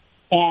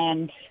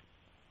 And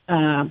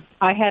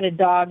I had a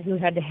dog who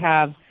had to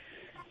have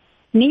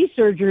knee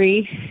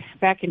surgery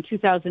back in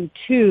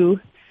 2002,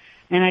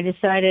 and I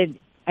decided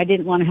I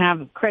didn't want to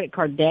have credit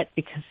card debt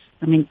because,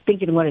 I mean,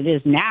 thinking of what it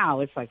is now,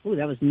 it's like, ooh,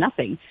 that was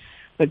nothing.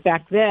 But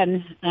back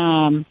then,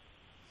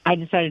 I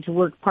decided to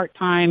work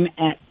part-time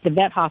at the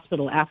vet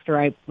hospital after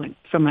I went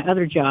from my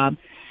other job,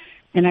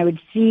 and I would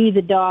see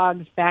the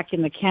dogs back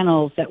in the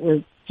kennels that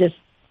were just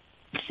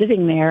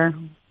sitting there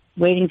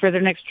waiting for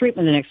their next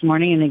treatment the next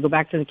morning, and they go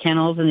back to the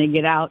kennels and they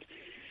get out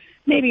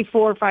maybe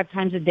 4 or 5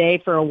 times a day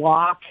for a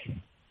walk.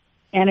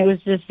 And it was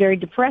just very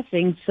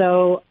depressing.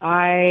 So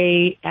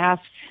I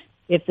asked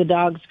if the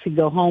dogs could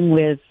go home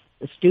with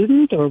a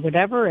student or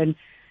whatever. And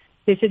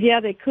they said, yeah,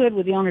 they could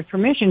with the owner's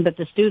permission, but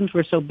the students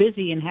were so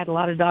busy and had a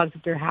lot of dogs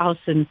at their house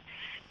and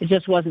it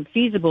just wasn't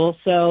feasible.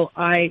 So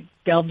I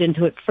delved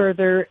into it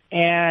further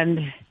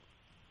and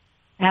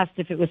asked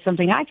if it was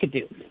something I could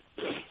do.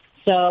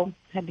 So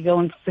had to go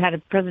and had a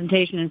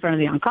presentation in front of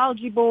the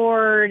oncology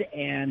board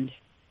and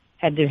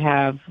had to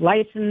have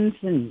license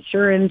and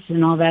insurance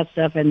and all that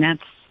stuff. And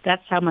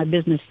that's how my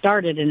business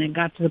started. And it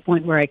got to the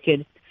point where I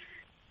could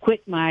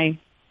quit my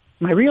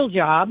real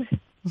job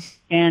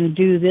and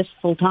do this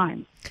full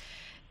time.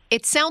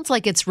 It sounds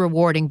like it's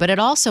rewarding, but it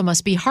also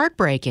must be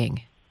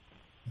heartbreaking.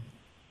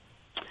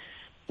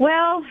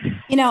 Well,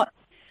 you know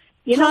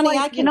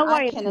why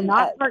it's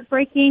not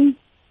heartbreaking?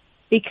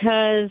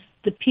 Because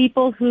the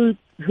people who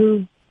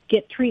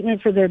get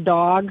treatment for their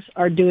dogs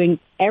are doing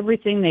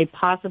everything they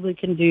possibly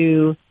can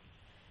do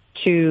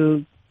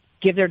to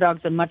give their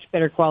dogs a much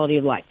better quality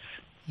of life.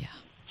 Yeah.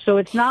 So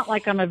it's not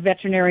like I'm a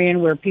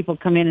veterinarian where people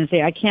come in and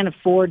say, I can't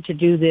afford to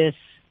do this,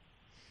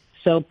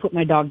 so put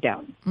my dog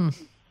down.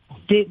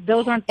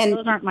 Those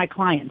aren't my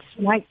clients.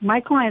 My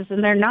clients,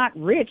 and they're not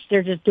rich,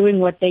 they're just doing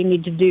what they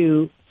need to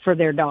do for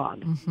their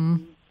dog. Mm-hmm.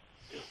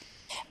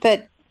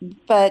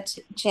 But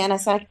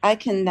Janice, I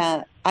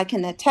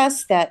can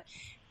attest that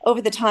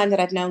over the time that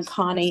I've known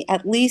Connie,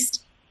 at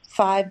least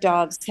 5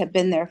 dogs have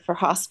been there for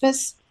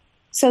hospice.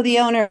 So the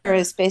owner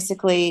is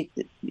basically,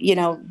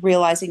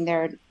 realizing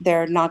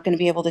they're not going to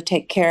be able to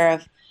take care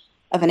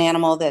of an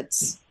animal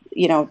that's,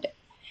 in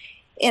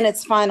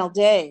its final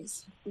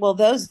days. Well,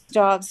 those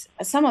dogs,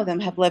 some of them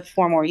have lived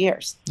 4 more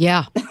years.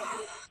 Yeah.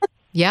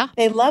 Yeah.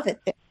 They love it.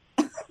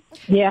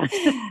 Yeah.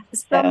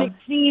 Some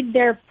exceed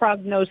their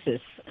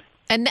prognosis.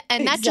 And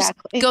that just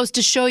goes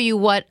to show you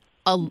what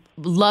a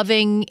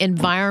loving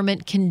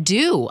environment can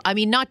do. I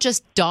mean, not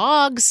just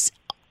dogs,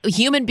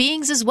 human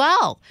beings as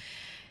well.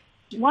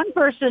 One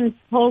person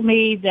told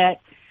me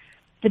that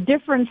the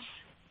difference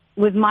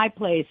with my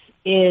place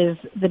is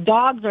the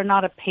dogs are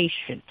not a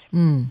patient.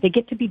 They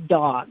get to be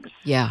dogs.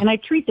 Yeah. And I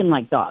treat them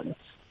like dogs.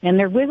 And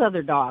they're with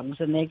other dogs,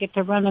 and they get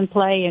to run and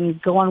play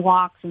and go on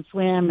walks and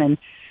swim, and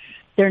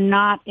they're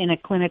not in a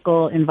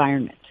clinical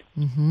environment.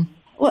 Mm-hmm.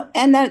 Well,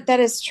 and that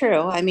is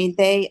true. I mean,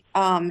 they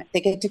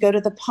get to go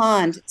to the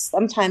pond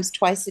sometimes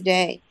twice a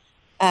day.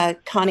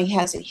 Connie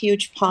has a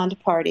huge pond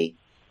party,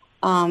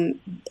 and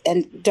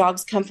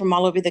dogs come from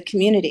all over the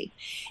community.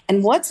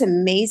 And what's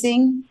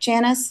amazing,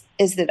 Janice,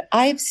 is that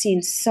I've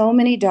seen so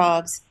many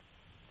dogs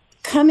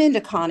come into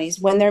Connie's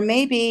when there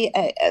may be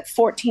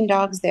 14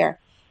 dogs there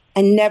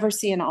and never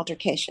see an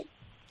altercation.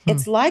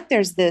 It's like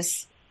there's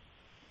this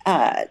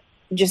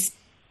just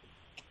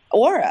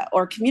aura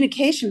or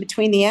communication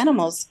between the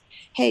animals.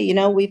 Hey,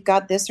 we've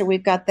got this or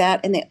we've got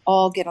that, and they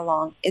all get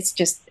along. It's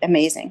just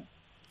amazing.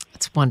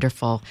 That's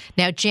wonderful.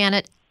 Now,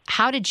 Janet,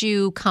 how did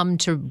you come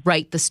to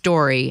write the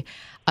story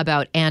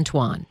about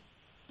Antoine?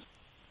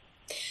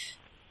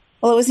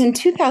 Well, it was in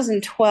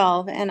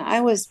 2012, and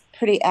I was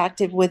pretty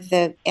active with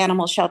the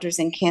animal shelters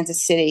in Kansas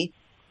City.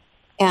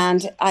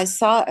 And I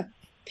saw a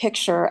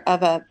picture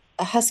of a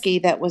husky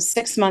that was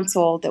 6 months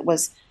old that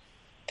was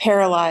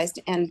paralyzed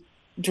and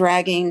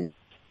dragging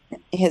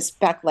his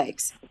back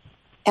legs.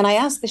 And I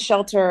asked the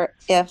shelter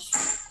if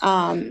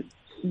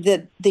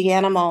the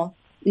animal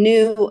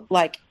knew,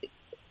 like,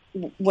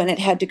 when it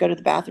had to go to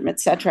the bathroom, et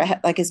cetera,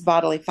 like his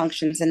bodily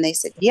functions. And they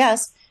said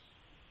yes.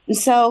 And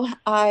so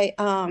I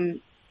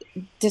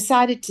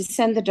decided to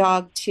send the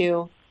dog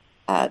to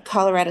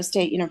Colorado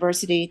State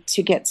University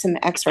to get some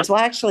x-rays.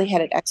 Well, I actually had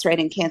it x-rayed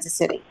in Kansas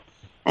City,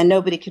 and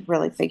nobody could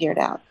really figure it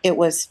out. It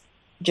was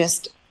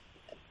just,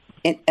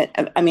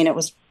 it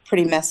was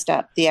pretty messed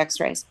up, the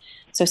x-rays.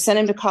 So sent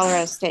him to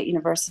Colorado State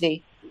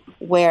University,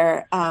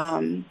 where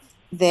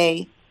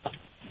they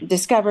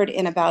discovered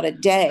in about a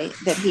day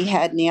that he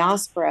had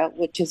Neospora,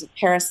 which is a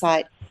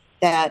parasite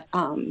that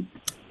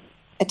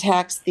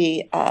attacks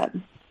the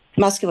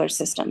muscular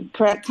system.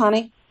 Correct,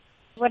 Connie?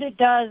 What it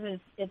does is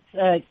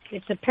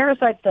it's a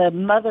parasite the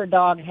mother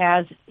dog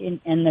has,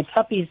 and the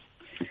puppies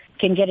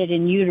can get it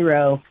in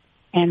utero.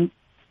 And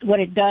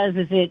what it does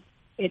is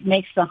it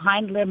makes the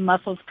hind limb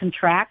muscles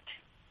contract.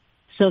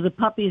 So the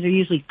puppies are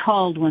usually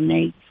culled when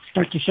they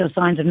start to show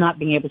signs of not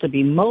being able to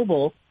be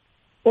mobile.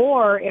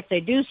 Or if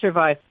they do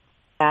survive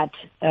that,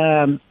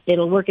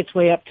 it'll work its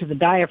way up to the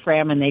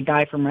diaphragm and they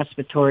die from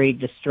respiratory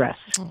distress.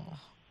 Oh.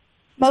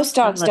 Most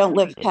dogs don't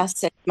live past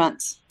 6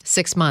 months.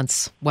 6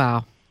 months.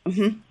 Wow.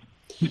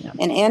 Mm-hmm.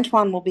 And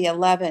Antoine will be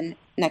 11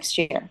 next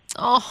year.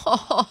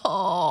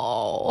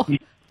 Oh,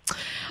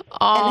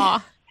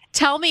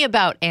 tell me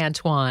about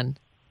Antoine.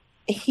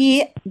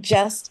 He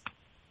just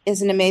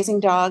is an amazing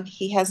dog.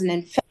 He has an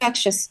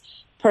infectious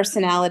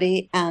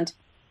personality and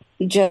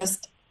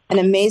just an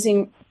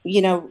amazing,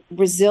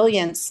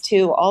 resilience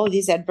to all of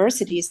these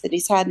adversities that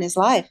he's had in his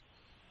life.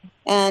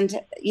 And,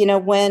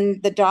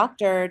 when the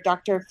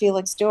Dr.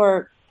 Felix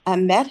Dorr,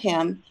 met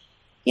him,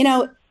 he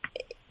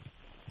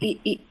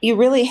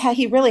really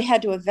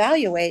had to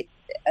evaluate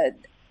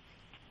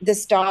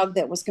this dog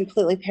that was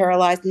completely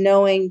paralyzed,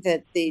 knowing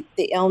that the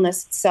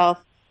illness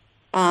itself,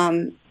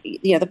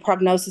 the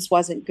prognosis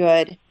wasn't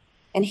good.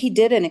 And he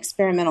did an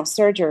experimental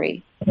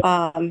surgery,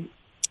 and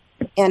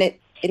it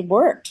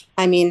worked.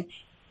 I mean,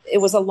 it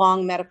was a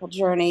long medical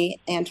journey.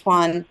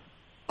 Antoine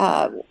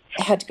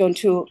had to go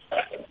into,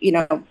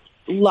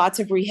 lots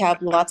of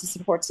rehab, lots of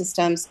support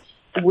systems,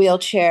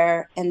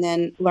 wheelchair, and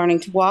then learning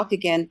to walk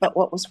again. But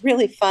what was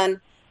really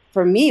fun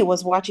for me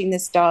was watching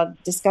this dog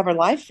discover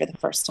life for the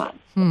first time.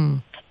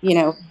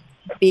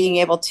 Being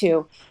able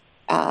to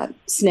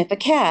sniff a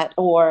cat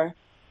or,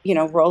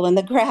 roll in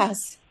the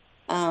grass,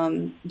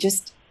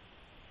 just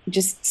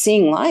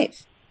seeing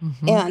life.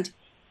 Mm-hmm. And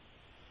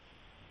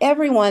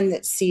everyone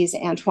that sees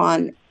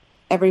Antoine,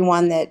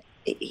 everyone that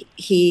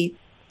he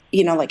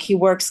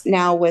works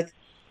now with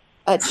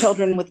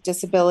children with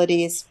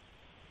disabilities,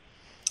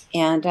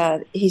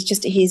 and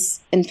he's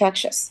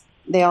infectious.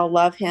 They all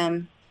love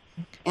him.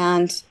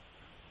 And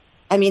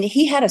I mean,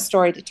 he had a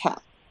story to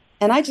tell,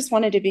 and I just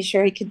wanted to be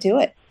sure he could do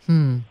it.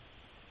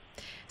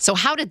 So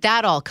how did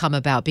that all come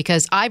about?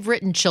 Because I've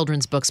written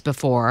children's books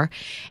before,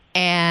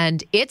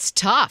 and it's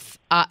tough.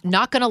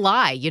 Not going to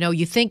lie.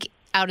 You think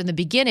out in the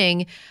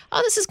beginning,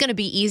 this is going to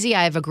be easy.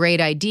 I have a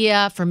great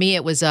idea. For me,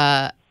 it was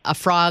a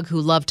frog who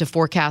loved to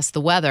forecast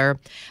the weather.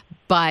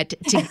 But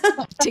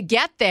to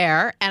get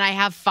there, and I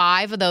have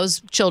 5 of those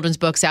children's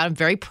books out. I'm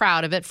very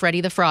proud of it,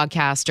 Freddie the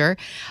Frogcaster.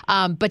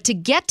 But to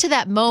get to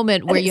that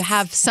moment where you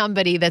have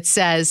somebody that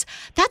says,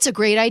 that's a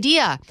great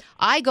idea.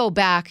 I go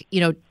back,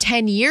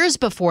 10 years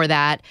before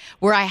that,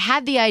 where I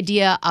had the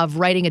idea of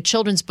writing a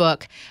children's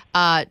book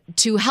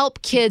to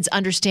help kids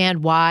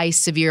understand why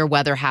severe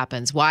weather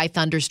happens, why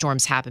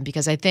thunderstorms happen.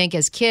 Because I think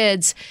as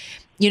kids,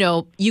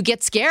 you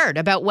get scared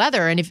about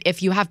weather. And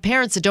if you have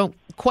parents that don't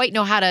quite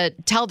know how to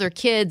tell their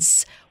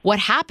kids what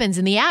happens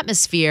in the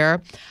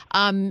atmosphere,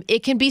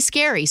 it can be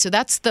scary. So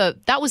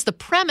that was the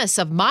premise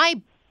of my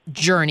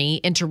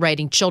journey into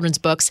writing children's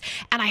books.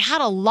 And I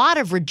had a lot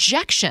of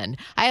rejection.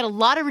 I had a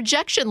lot of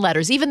rejection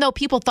letters. Even though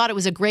people thought it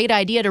was a great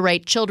idea to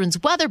write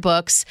children's weather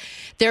books,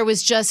 there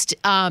was just,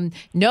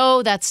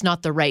 no, that's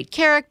not the right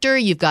character.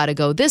 You've got to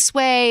go this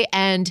way.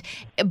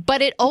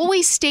 But it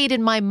always stayed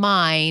in my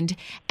mind.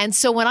 And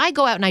so when I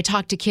go out and I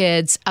talk to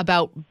kids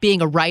about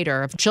being a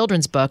writer of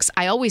children's books,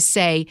 I always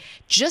say,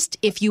 just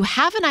if you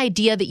have an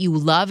idea that you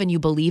love and you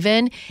believe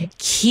in,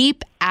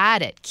 keep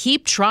at it.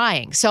 Keep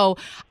trying. So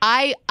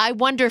I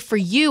wonder for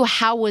you,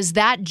 how was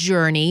that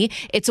journey?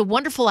 It's a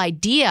wonderful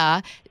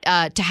idea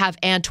to have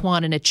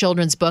Antoine in a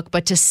children's book,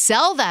 but to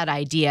sell that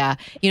idea,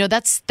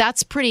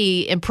 that's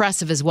pretty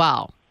impressive as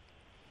well.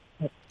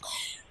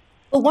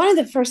 Well, one of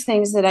the first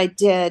things that I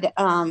did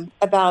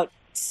about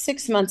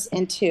 6 months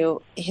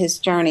into his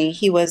journey,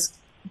 he was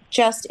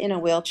just in a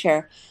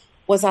wheelchair,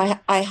 was I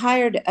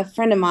hired a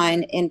friend of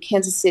mine in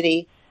Kansas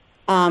City,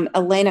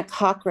 Elena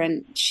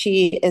Cochran.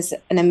 She is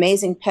an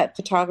amazing pet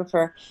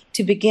photographer,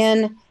 to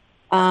begin,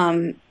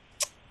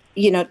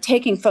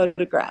 taking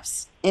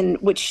photographs, in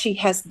which she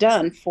has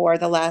done for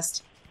the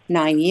last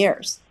 9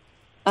 years,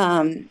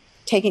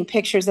 taking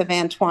pictures of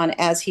Antoine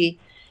as he,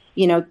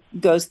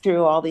 goes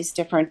through all these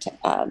different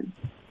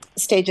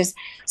stages.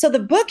 So the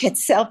book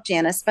itself,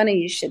 Janice, funny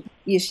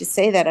you should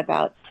say that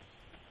about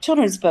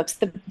children's books.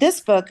 This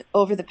book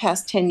over the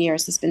past 10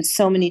 years has been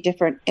so many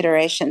different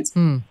iterations.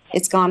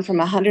 It's gone from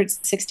a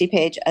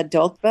 160-page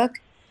adult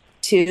book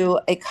to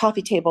a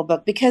coffee table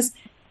book, because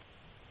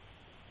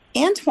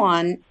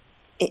Antoine,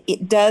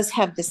 it does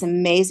have this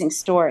amazing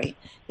story,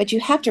 but you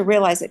have to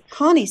realize at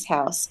Connie's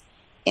house,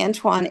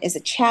 Antoine is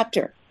a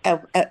chapter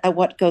of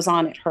what goes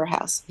on at her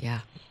house. Yeah.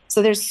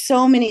 So there's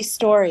so many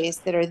stories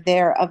that are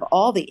there of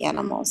all the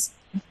animals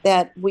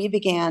that we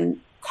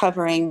began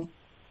covering.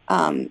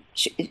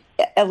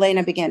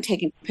 Elena began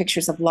taking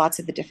pictures of lots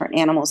of the different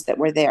animals that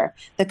were there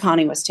that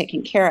Connie was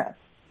taking care of.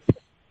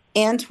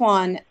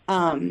 Antoine,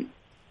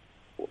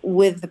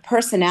 with the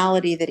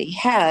personality that he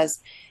has,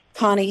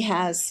 Connie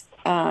has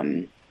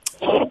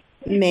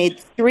made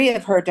 3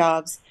 of her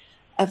dogs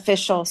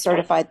official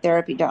certified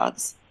therapy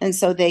dogs. And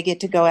so they get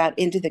to go out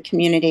into the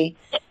community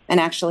and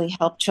actually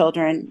help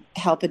children,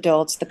 help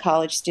adults, the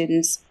college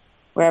students,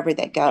 wherever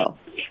they go.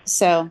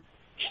 So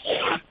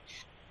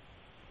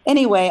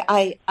anyway,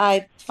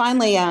 I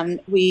finally, I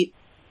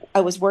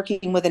was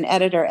working with an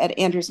editor at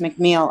Andrews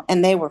McMeel,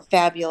 and they were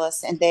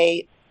fabulous. And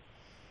they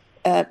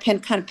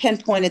kind of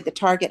pinpointed the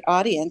target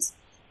audience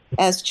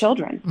as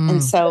children.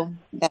 And so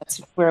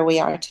that's where we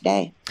are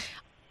today.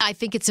 I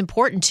think it's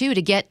important too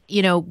to get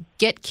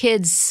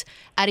kids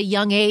at a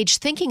young age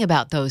thinking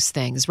about those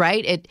things,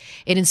 right? It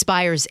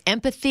inspires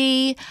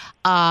empathy,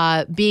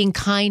 being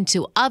kind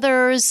to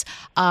others,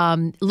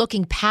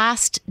 looking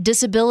past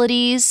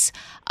disabilities.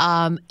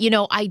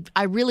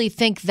 I really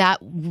think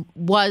that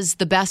was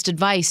the best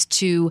advice,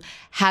 to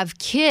have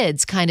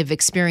kids kind of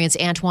experience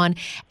Antoine.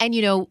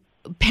 And,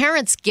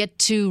 parents get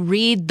to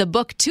read the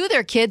book to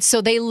their kids,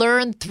 so they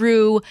learn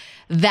through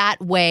that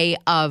way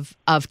of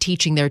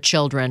teaching their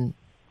children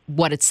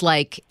what it's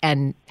like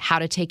and how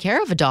to take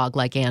care of a dog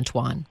like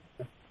Antoine.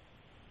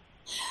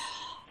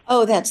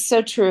 Oh, that's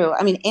so true.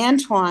 I mean,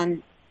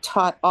 Antoine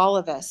taught all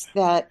of us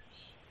that,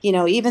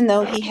 even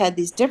though he had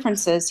these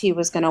differences, he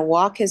was going to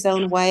walk his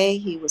own way.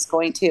 He was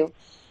going to,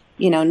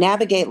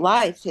 navigate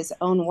life his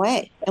own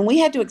way. And we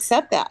had to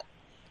accept that.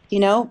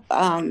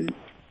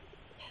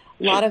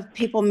 A lot of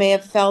people may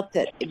have felt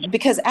that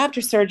because after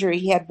surgery,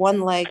 he had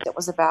one leg that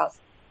was about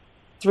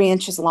 3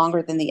 inches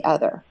longer than the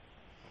other.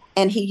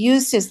 And he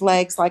used his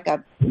legs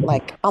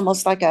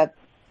almost like a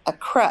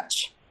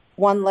crutch.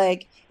 One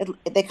leg,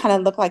 they kind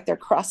of look like they're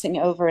crossing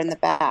over in the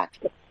back.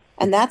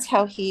 And that's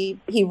how he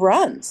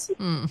runs.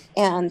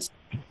 And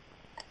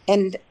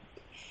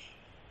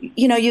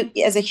you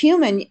as a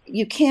human,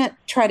 you can't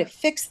try to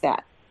fix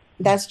that.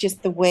 That's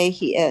just the way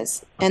he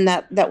is. And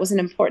that was an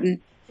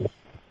important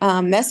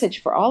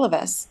message for all of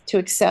us, to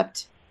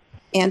accept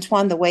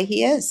Antoine the way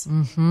he is.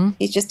 Mm-hmm.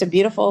 He's just a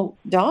beautiful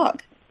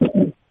dog.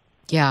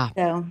 Yeah.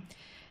 So.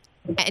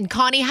 And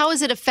Connie, how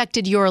has it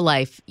affected your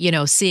life,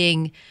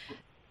 seeing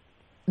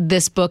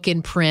this book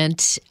in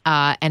print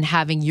and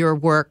having your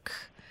work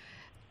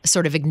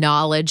sort of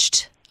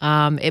acknowledged?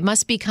 It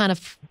must be kind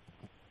of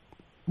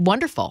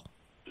wonderful.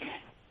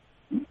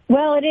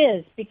 Well, it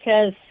is,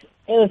 because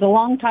it was a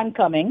long time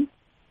coming.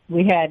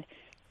 We had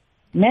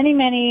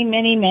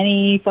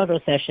many photo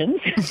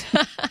sessions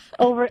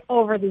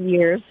over the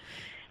years.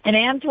 And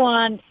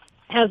Antoine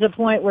has a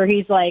point where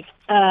he's like,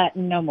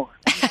 no more.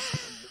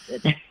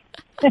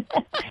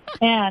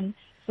 And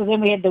so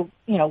then we had to,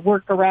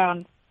 work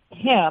around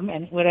him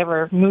and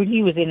whatever mood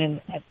he was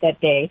in at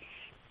that day.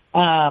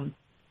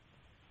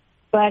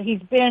 But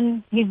he's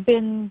been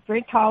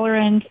very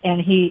tolerant,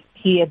 and he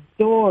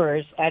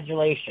adores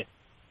adulation.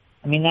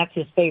 I mean, that's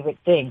his favorite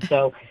thing.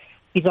 So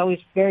he's always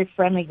very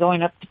friendly,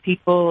 going up to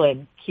people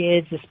and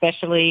kids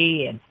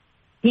especially. And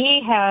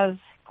he has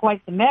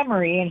quite the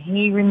memory, and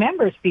he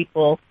remembers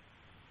people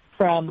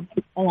from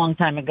a long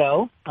time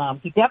ago.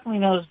 He definitely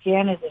knows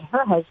Janet and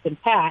her husband,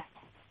 Pat.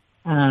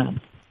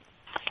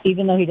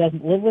 Even though he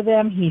doesn't live with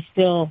them, he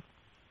still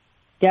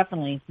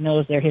definitely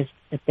knows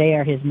that they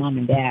are his mom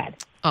and dad.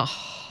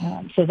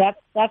 Oh. So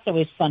that's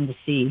always fun to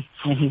see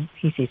when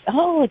he sees,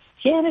 oh, it's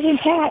Janet and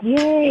Pat,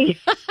 yay!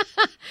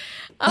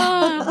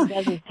 Oh. He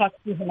doesn't tuck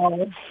his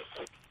nose.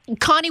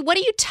 Connie, what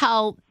do you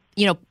tell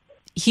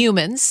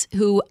humans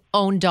who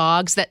own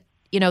dogs that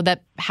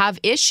have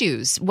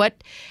issues?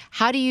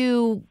 How do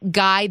you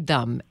guide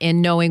them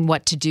in knowing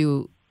what to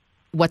do,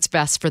 what's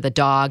best for the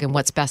dog and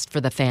what's best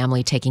for the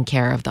family taking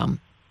care of them?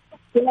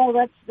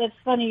 That's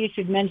funny you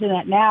should mention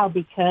that now,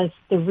 because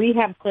the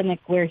rehab clinic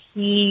where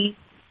he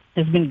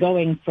has been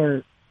going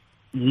for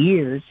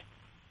years,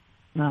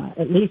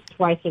 at least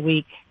twice a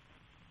week,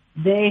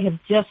 they have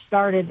just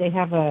started. They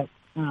have a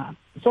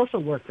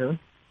social worker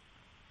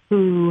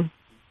who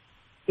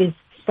is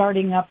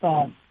starting up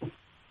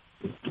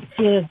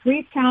she has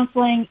grief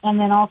counseling, and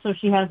then also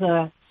she has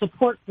a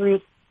support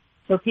group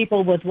for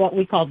people with what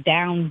we call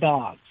down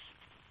dogs.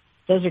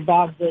 Those are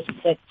dogs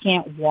that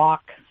can't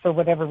walk for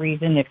whatever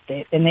reason.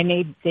 They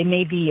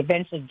may be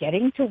eventually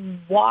getting to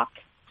walk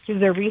through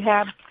their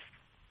rehab,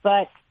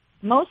 but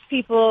most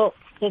people,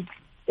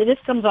 this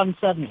comes on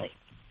suddenly.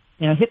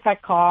 Hit by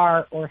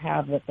car or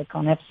have what they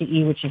call an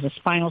FCE, which is a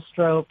spinal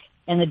stroke,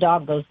 and the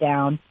dog goes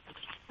down.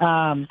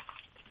 And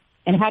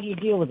how do you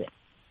deal with it?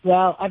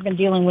 Well, I've been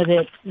dealing with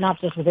it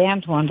not just with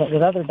Antoine, but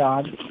with other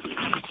dogs.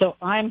 So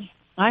I'm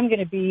going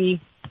to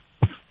be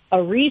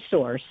a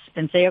resource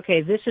and say,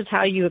 okay, this is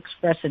how you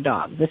express a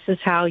dog. This is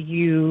how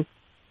you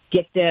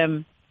get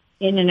them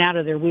in and out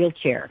of their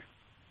wheelchair,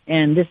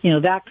 and this,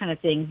 that kind of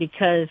thing.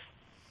 Because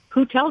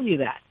who tells you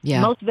that?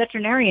 Yeah. Most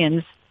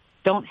veterinarians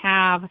don't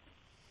have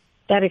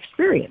that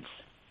experience.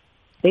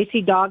 They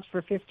see dogs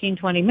for 15,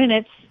 20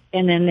 minutes,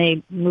 and then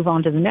they move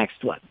on to the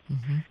next one.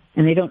 Mm-hmm.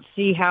 And they don't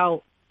see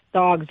how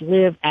dogs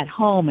live at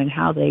home and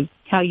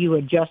how you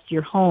adjust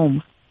your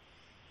home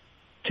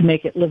to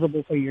make it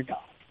livable for your dog.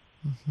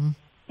 Mm-hmm.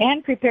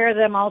 And prepare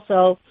them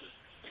also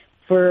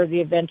for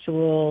the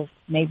eventual,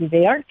 maybe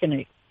they aren't going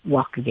to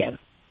walk again.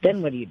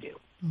 Then what do you do?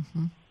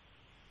 Mm-hmm.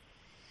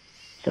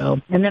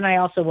 So, and then I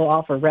also will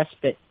offer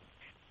respite,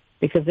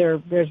 because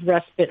there's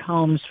respite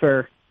homes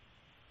for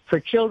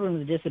children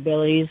with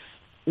disabilities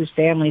whose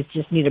families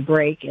just need a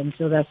break. And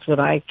so that's what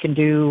I can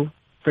do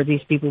for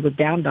these people with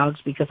down dogs,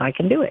 because I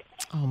can do it.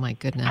 Oh my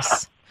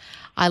goodness.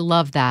 I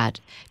love that.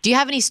 Do you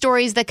have any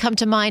stories that come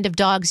to mind of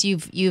dogs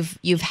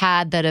you've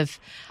had that have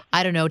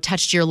I don't know,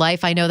 touched your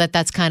life? I know that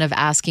that's kind of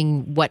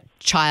asking what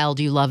child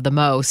you love the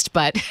most,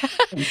 but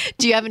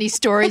do you have any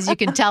stories you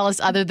can tell us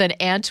other than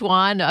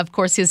Antoine? Of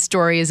course, his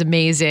story is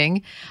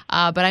amazing,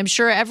 but I'm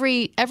sure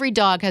every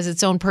dog has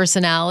its own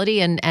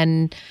personality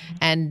and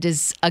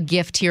is a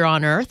gift here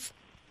on Earth.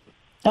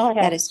 Oh,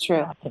 that is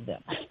true.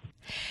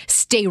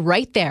 Stay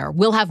right there.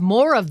 We'll have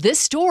more of this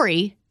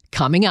story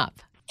coming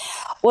up.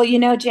 Well,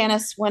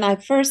 Janice, when I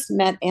first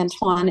met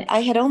Antoine,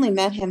 I had only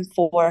met him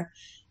for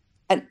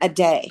a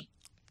day,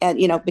 and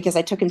because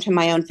I took him to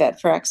my own vet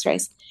for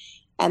x-rays.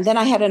 And then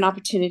I had an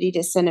opportunity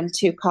to send him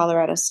to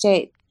Colorado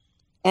State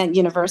and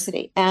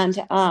University.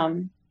 And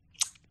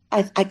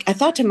I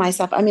thought to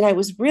myself, I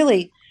was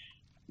really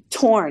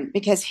torn,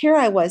 because here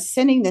I was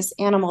sending this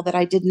animal that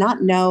I did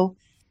not know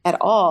at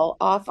all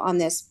off on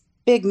this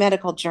big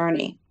medical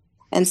journey.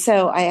 And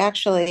so I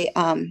actually,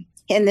 and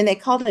then they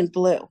called him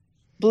Blue.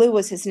 Blue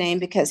was his name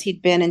because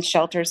he'd been in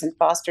shelters and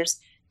foster's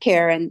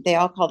care, and they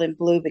all called him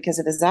Blue because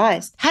of his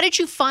eyes. How did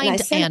you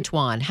find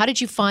Antoine? How did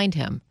you find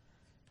him?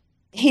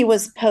 He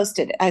was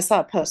posted. I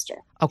saw a poster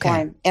for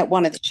him at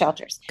one of the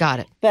shelters. Got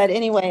it. But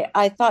anyway,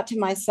 I thought to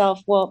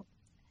myself, well,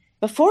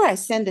 before I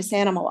send this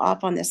animal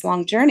off on this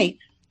long journey,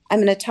 I'm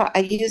going to talk. I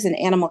use an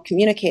animal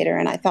communicator,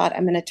 and I thought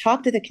I'm going to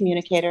talk to the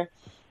communicator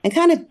and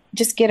kind of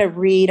just get a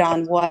read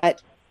on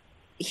what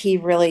he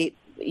really,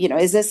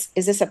 is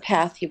this a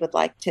path he would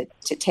like to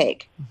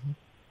take? Mm-hmm.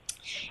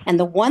 And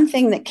the one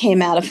thing that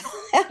came out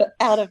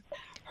of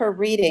her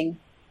reading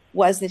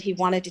was that he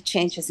wanted to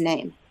change his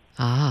name.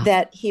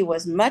 That he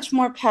was much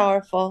more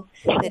powerful,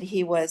 that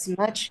he was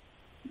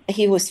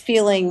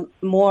feeling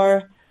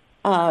more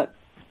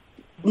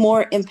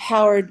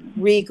empowered,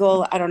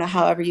 regal, I don't know,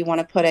 however you want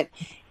to put it.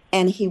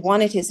 And he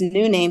wanted his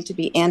new name to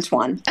be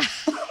Antoine.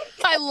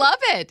 I love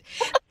it.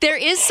 There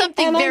is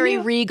something very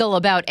regal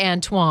about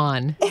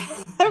Antoine.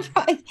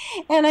 Right.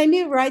 And I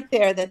knew right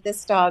there that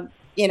this dog,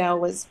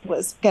 was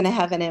going to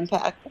have an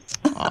impact.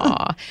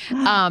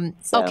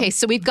 Okay,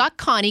 so we've got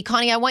Connie.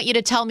 Connie, I want you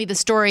to tell me the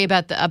story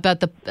about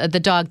the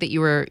dog that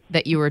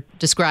you were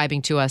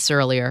describing to us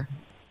earlier.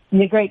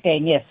 The Great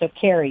Dane, yes. So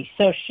Carrie.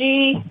 So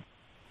she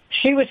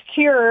was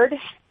cured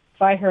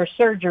by her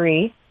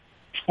surgery,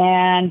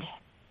 and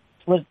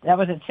that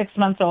was at 6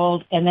 months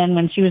old. And then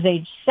when she was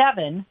age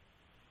 7,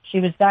 she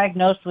was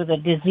diagnosed with a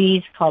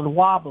disease called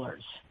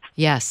wobblers.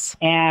 Yes.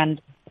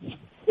 And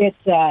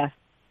it's a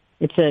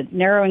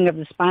narrowing of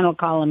the spinal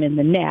column in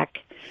the neck.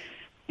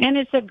 And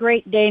it's a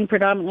Great Dane,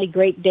 predominantly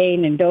Great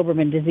Dane and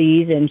Doberman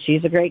disease. And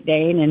she's a Great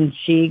Dane, and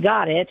she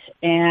got it.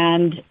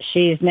 And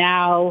she's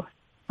now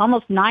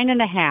almost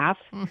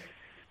 9.5.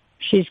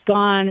 She's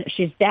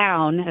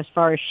down as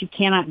far as she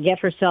cannot get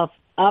herself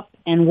up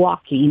and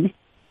walking.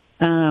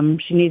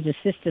 She needs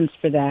assistance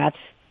for that.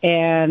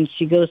 And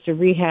she goes to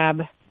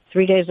rehab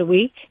 3 days a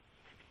week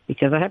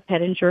because I have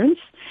pet insurance.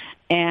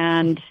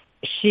 And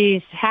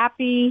she's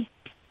happy.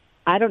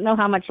 I don't know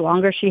how much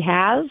longer she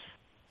has,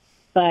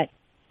 but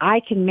I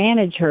can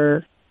manage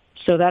her,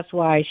 so that's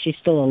why she's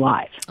still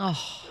alive.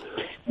 Oh.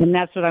 And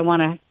that's what I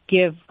want to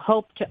give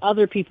hope to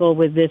other people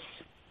with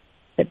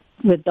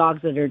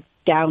dogs that are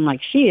down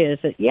like she is,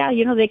 that,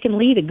 they can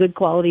lead a good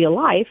quality of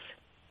life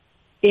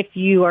if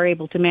you are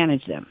able to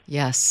manage them.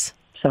 Yes.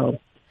 So.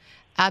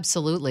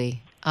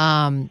 Absolutely.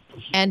 And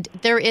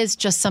there is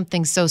just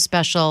something so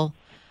special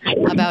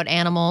about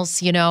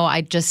animals.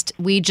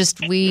 We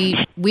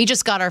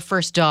just got our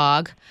first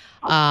dog,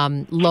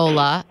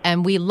 Lola,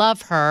 and we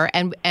love her.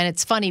 And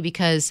it's funny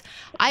because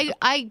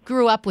I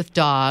grew up with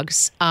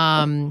dogs,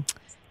 and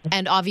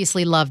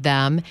obviously loved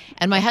them,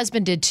 and my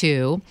husband did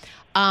too.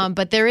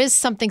 But there is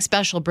something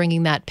special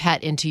bringing that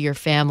pet into your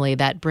family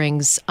that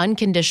brings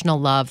unconditional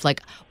love.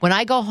 Like when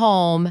I go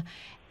home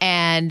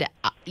and,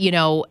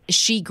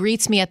 she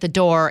greets me at the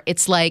door,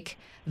 it's like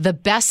the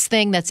best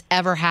thing that's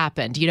ever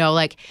happened.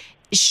 Like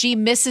she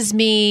misses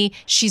me.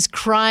 She's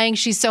crying.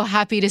 She's so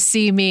happy to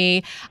see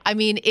me. I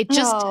mean, it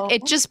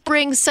just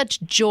brings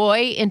such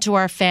joy into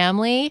our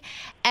family.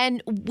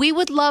 And we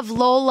would love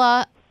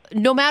Lola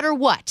no matter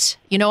what.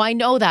 I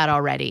know that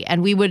already.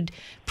 And we would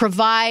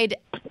provide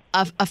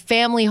a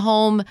family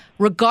home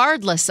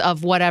regardless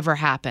of whatever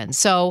happens.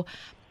 So,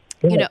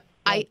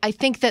 I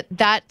think that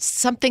that's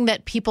something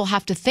that people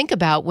have to think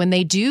about when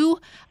they do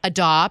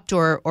adopt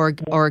or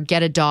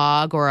get a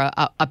dog or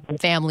a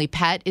family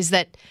pet, is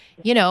that,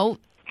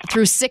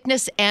 through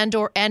sickness and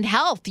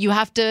health, you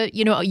have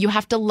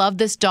to love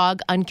this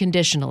dog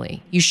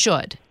unconditionally. You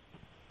should.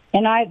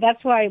 And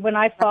that's why when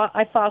I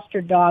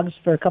fostered dogs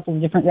for a couple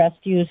of different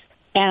rescues,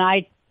 and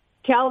I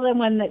tell them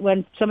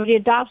when somebody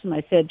adopts them,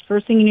 I said,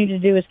 first thing you need to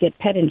do is get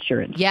pet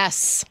insurance.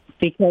 Yes.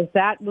 Because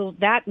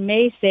that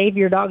may save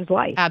your dog's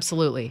life.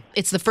 Absolutely.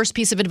 It's the first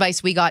piece of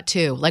advice we got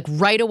too. Like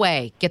right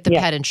away, get the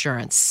pet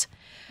insurance.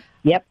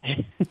 Yep.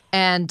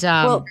 And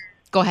go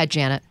ahead,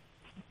 Janet.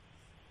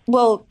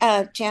 Well,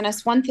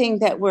 Janice, one thing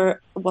that we're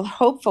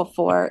hopeful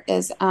for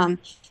is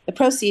the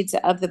proceeds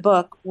of the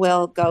book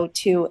will go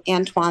to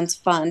Antoine's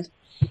fund.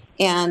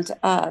 And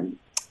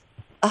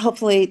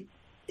hopefully,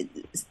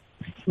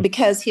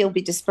 because he'll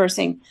be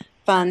dispersing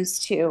funds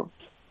to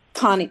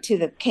Connie to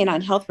the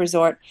Canine Health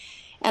Resort.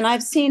 And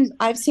I've seen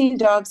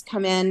dogs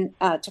come in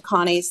to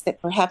Connie's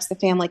that perhaps the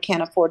family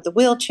can't afford the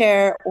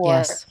wheelchair, or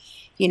Yes.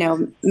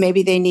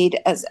 Maybe they need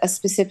a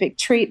specific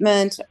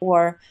treatment,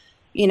 or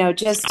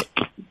just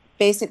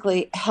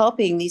basically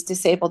helping these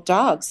disabled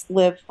dogs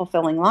live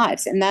fulfilling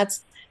lives. And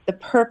that's the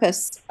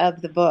purpose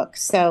of the book.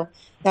 So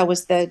that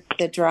was the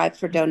drive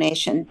for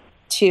donation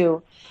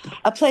to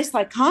a place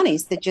like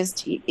Connie's that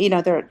just,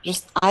 they're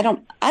just, I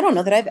don't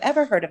know that I've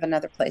ever heard of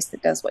another place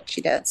that does what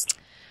she does.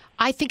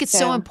 I think it's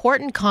so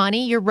important,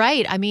 Connie. You're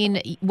right. I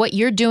mean, what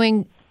you're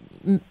doing,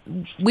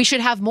 we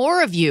should have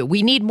more of you.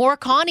 We need more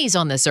Connies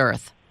on this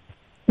earth.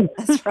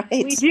 That's right.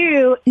 We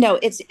do. No,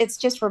 it's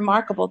just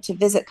remarkable to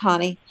visit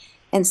Connie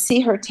and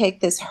see her take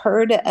this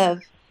herd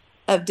of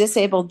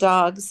disabled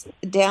dogs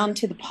down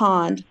to the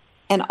pond,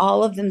 and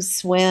all of them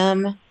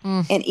swim,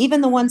 and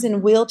even the ones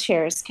in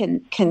wheelchairs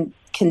can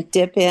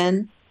dip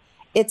in.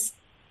 It's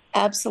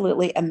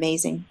absolutely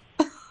amazing.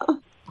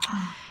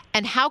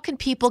 And how can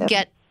people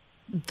get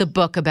the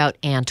book about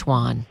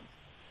Antoine?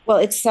 Well,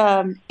 it's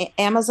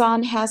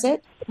Amazon has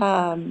it,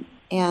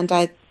 and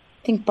I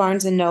think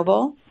Barnes and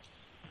Noble.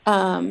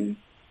 And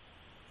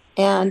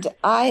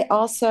I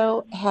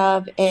also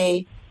have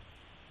a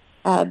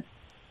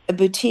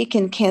boutique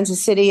in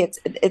Kansas City.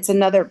 It's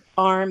another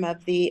arm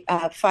of the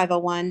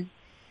 501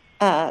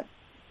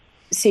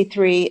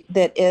 C3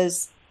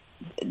 that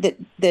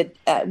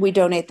we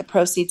donate the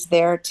proceeds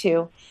there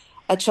to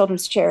a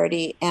children's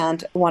charity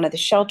and one of the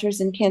shelters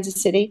in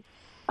Kansas City.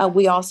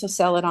 We also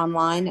sell it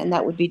online, and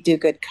that would be Do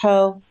Good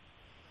Co.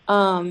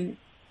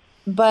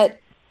 But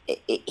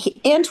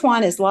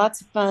Antoine is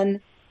lots of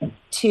fun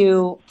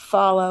to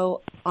follow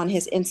on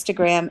his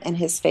Instagram and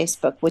his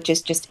Facebook, which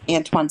is just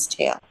Antoine's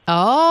Tale.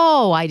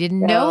 Oh, I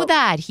didn't know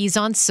that. He's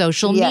on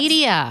social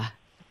media.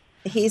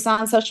 He's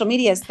on social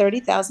media. He has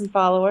 30,000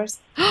 followers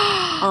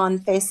on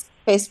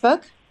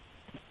Facebook.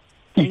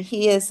 And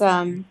he is,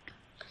 and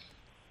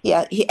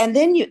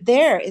then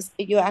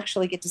you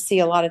actually get to see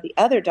a lot of the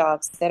other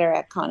dogs that are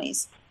at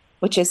Connie's,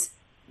 which is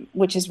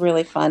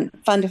really fun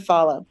to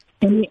follow.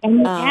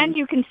 And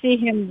you can see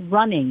him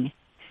running,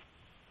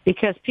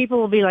 because people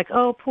will be like,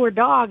 "Oh, poor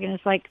dog," and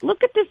it's like,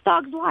 "Look at this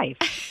dog's life.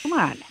 Come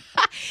on."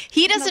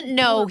 He doesn't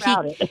know.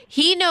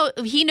 He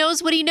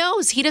knows what he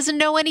knows. He doesn't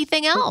know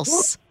anything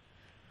else.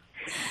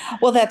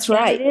 Well, that's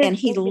right. And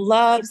he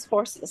loves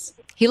horses.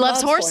 He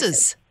loves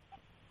horses.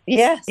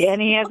 Yes. And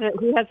he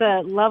has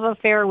a love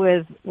affair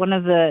with one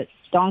of the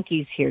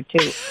donkeys here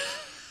too.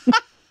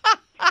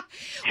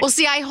 Well,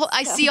 see,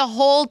 I see a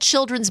whole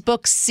children's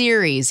book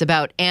series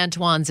about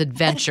Antoine's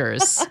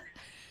adventures.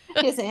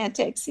 His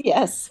antics,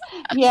 yes.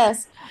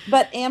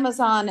 But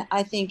Amazon,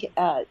 I think,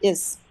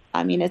 it's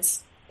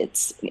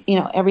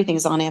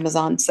everything's on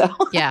Amazon. So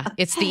yeah,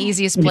 it's the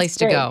easiest place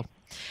to go.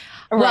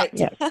 Right.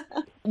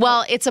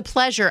 Well, it's a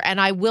pleasure,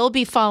 and I will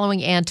be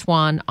following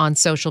Antoine on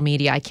social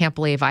media. I can't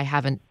believe I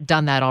haven't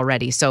done that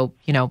already. So,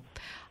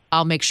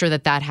 I'll make sure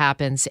that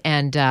happens.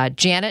 And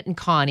Janet and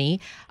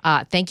Connie,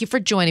 thank you for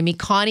joining me.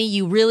 Connie,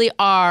 you really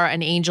are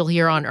an angel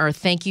here on earth.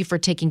 Thank you for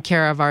taking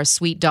care of our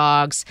sweet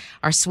dogs,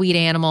 our sweet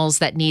animals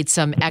that need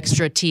some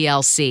extra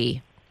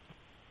TLC.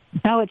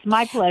 No, it's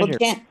my pleasure.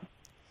 Well,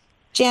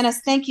 Janice,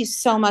 thank you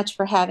so much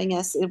for having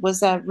us. It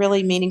was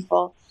really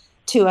meaningful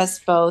to us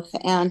both.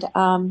 And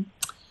I'm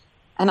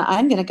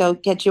going to go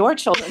get your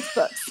children's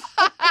books.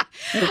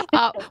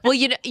 Well,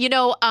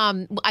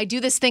 I do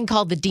this thing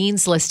called the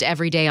Dean's List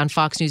every day on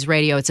Fox News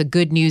Radio. It's a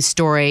good news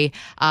story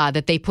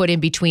that they put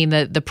in between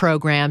the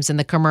programs and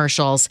the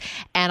commercials.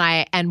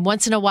 And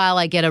once in a while,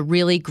 I get a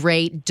really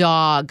great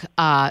dog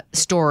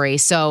story.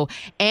 So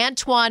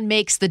Antoine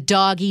makes the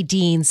doggy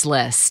Dean's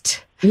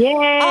List.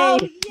 Yay! Oh,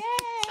 yay!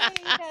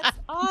 That's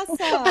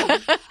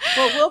awesome.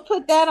 Well, we'll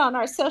put that on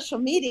our social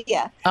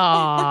media.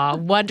 Oh,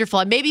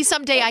 wonderful! Maybe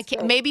someday I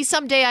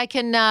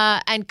can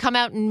and come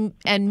out and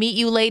meet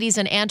you ladies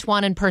and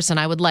Antoine in person.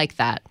 I would like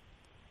that.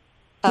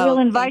 We'll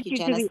invite you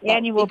to the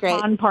annual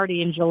pond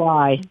party in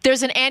July.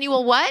 There's an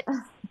annual what?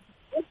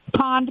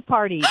 Pond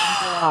party in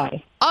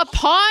July. A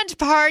pond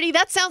party?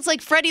 That sounds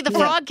like Freddie the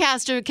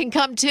Frogcaster can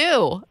come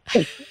too.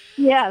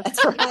 Yes,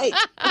 that's right.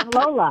 And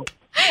Lola.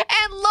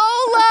 And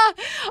Lola.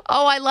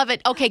 Oh, I love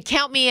it. Okay,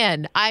 count me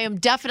in. I am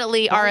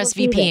definitely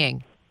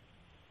RSVPing.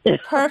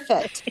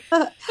 Perfect.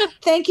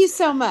 Thank you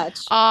so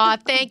much.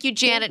 Thank you,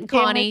 Janet and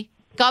Connie.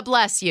 God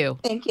bless you.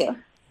 Thank you.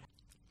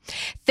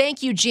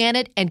 Thank you,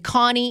 Janet and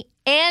Connie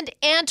and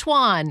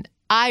Antoine.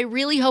 I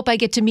really hope I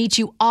get to meet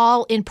you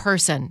all in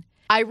person.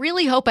 I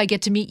really hope I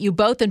get to meet you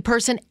both in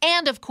person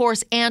and, of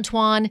course,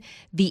 Antoine,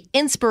 the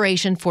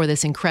inspiration for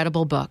this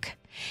incredible book.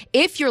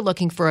 If you're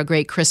looking for a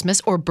great Christmas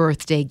or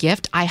birthday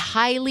gift, I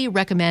highly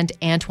recommend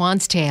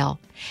Antoine's Tale.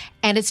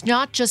 And it's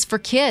not just for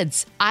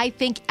kids. I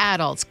think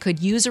adults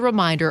could use a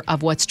reminder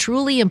of what's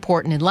truly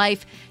important in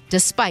life,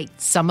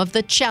 despite some of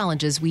the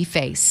challenges we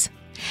face.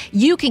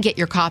 You can get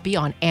your copy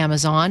on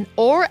Amazon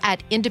or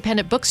at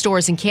independent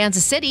bookstores in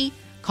Kansas City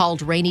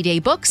called Rainy Day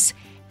Books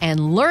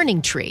and Learning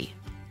Tree.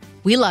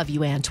 We love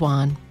you,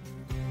 Antoine.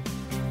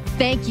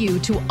 Thank you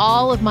to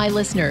all of my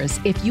listeners.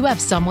 If you have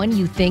someone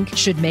you think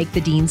should make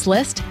the Dean's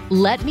List,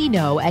 let me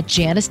know at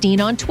Janice Dean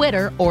on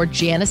Twitter or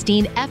Janice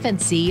Dean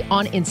FNC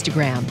on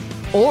Instagram.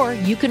 Or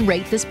you can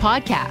rate this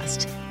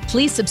podcast.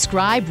 Please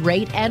subscribe,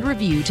 rate, and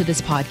review to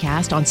this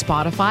podcast on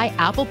Spotify,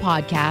 Apple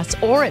Podcasts,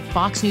 or at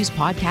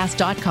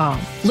foxnewspodcast.com.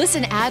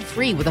 Listen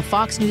ad-free with a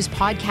Fox News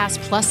Podcast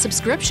Plus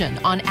subscription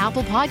on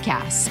Apple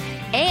Podcasts.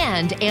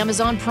 And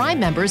Amazon Prime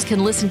members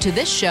can listen to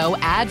this show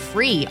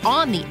ad-free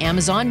on the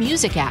Amazon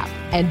Music app.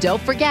 And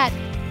don't forget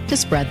to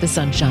spread the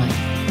sunshine.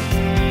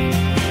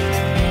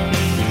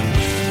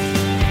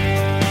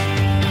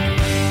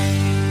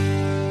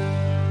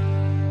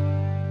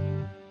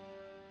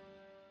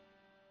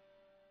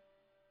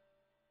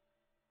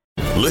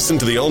 Listen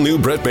to the all-new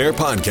Bret Baier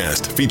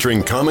podcast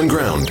featuring Common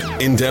Ground,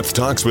 in-depth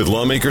talks with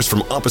lawmakers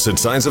from opposite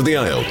sides of the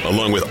aisle,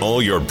 along with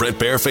all your Bret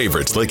Baier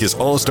favorites like his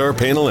all-star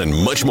panel and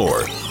much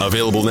more.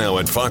 Available now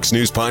at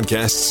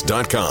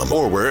foxnewspodcasts.com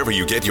or wherever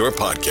you get your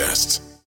podcasts.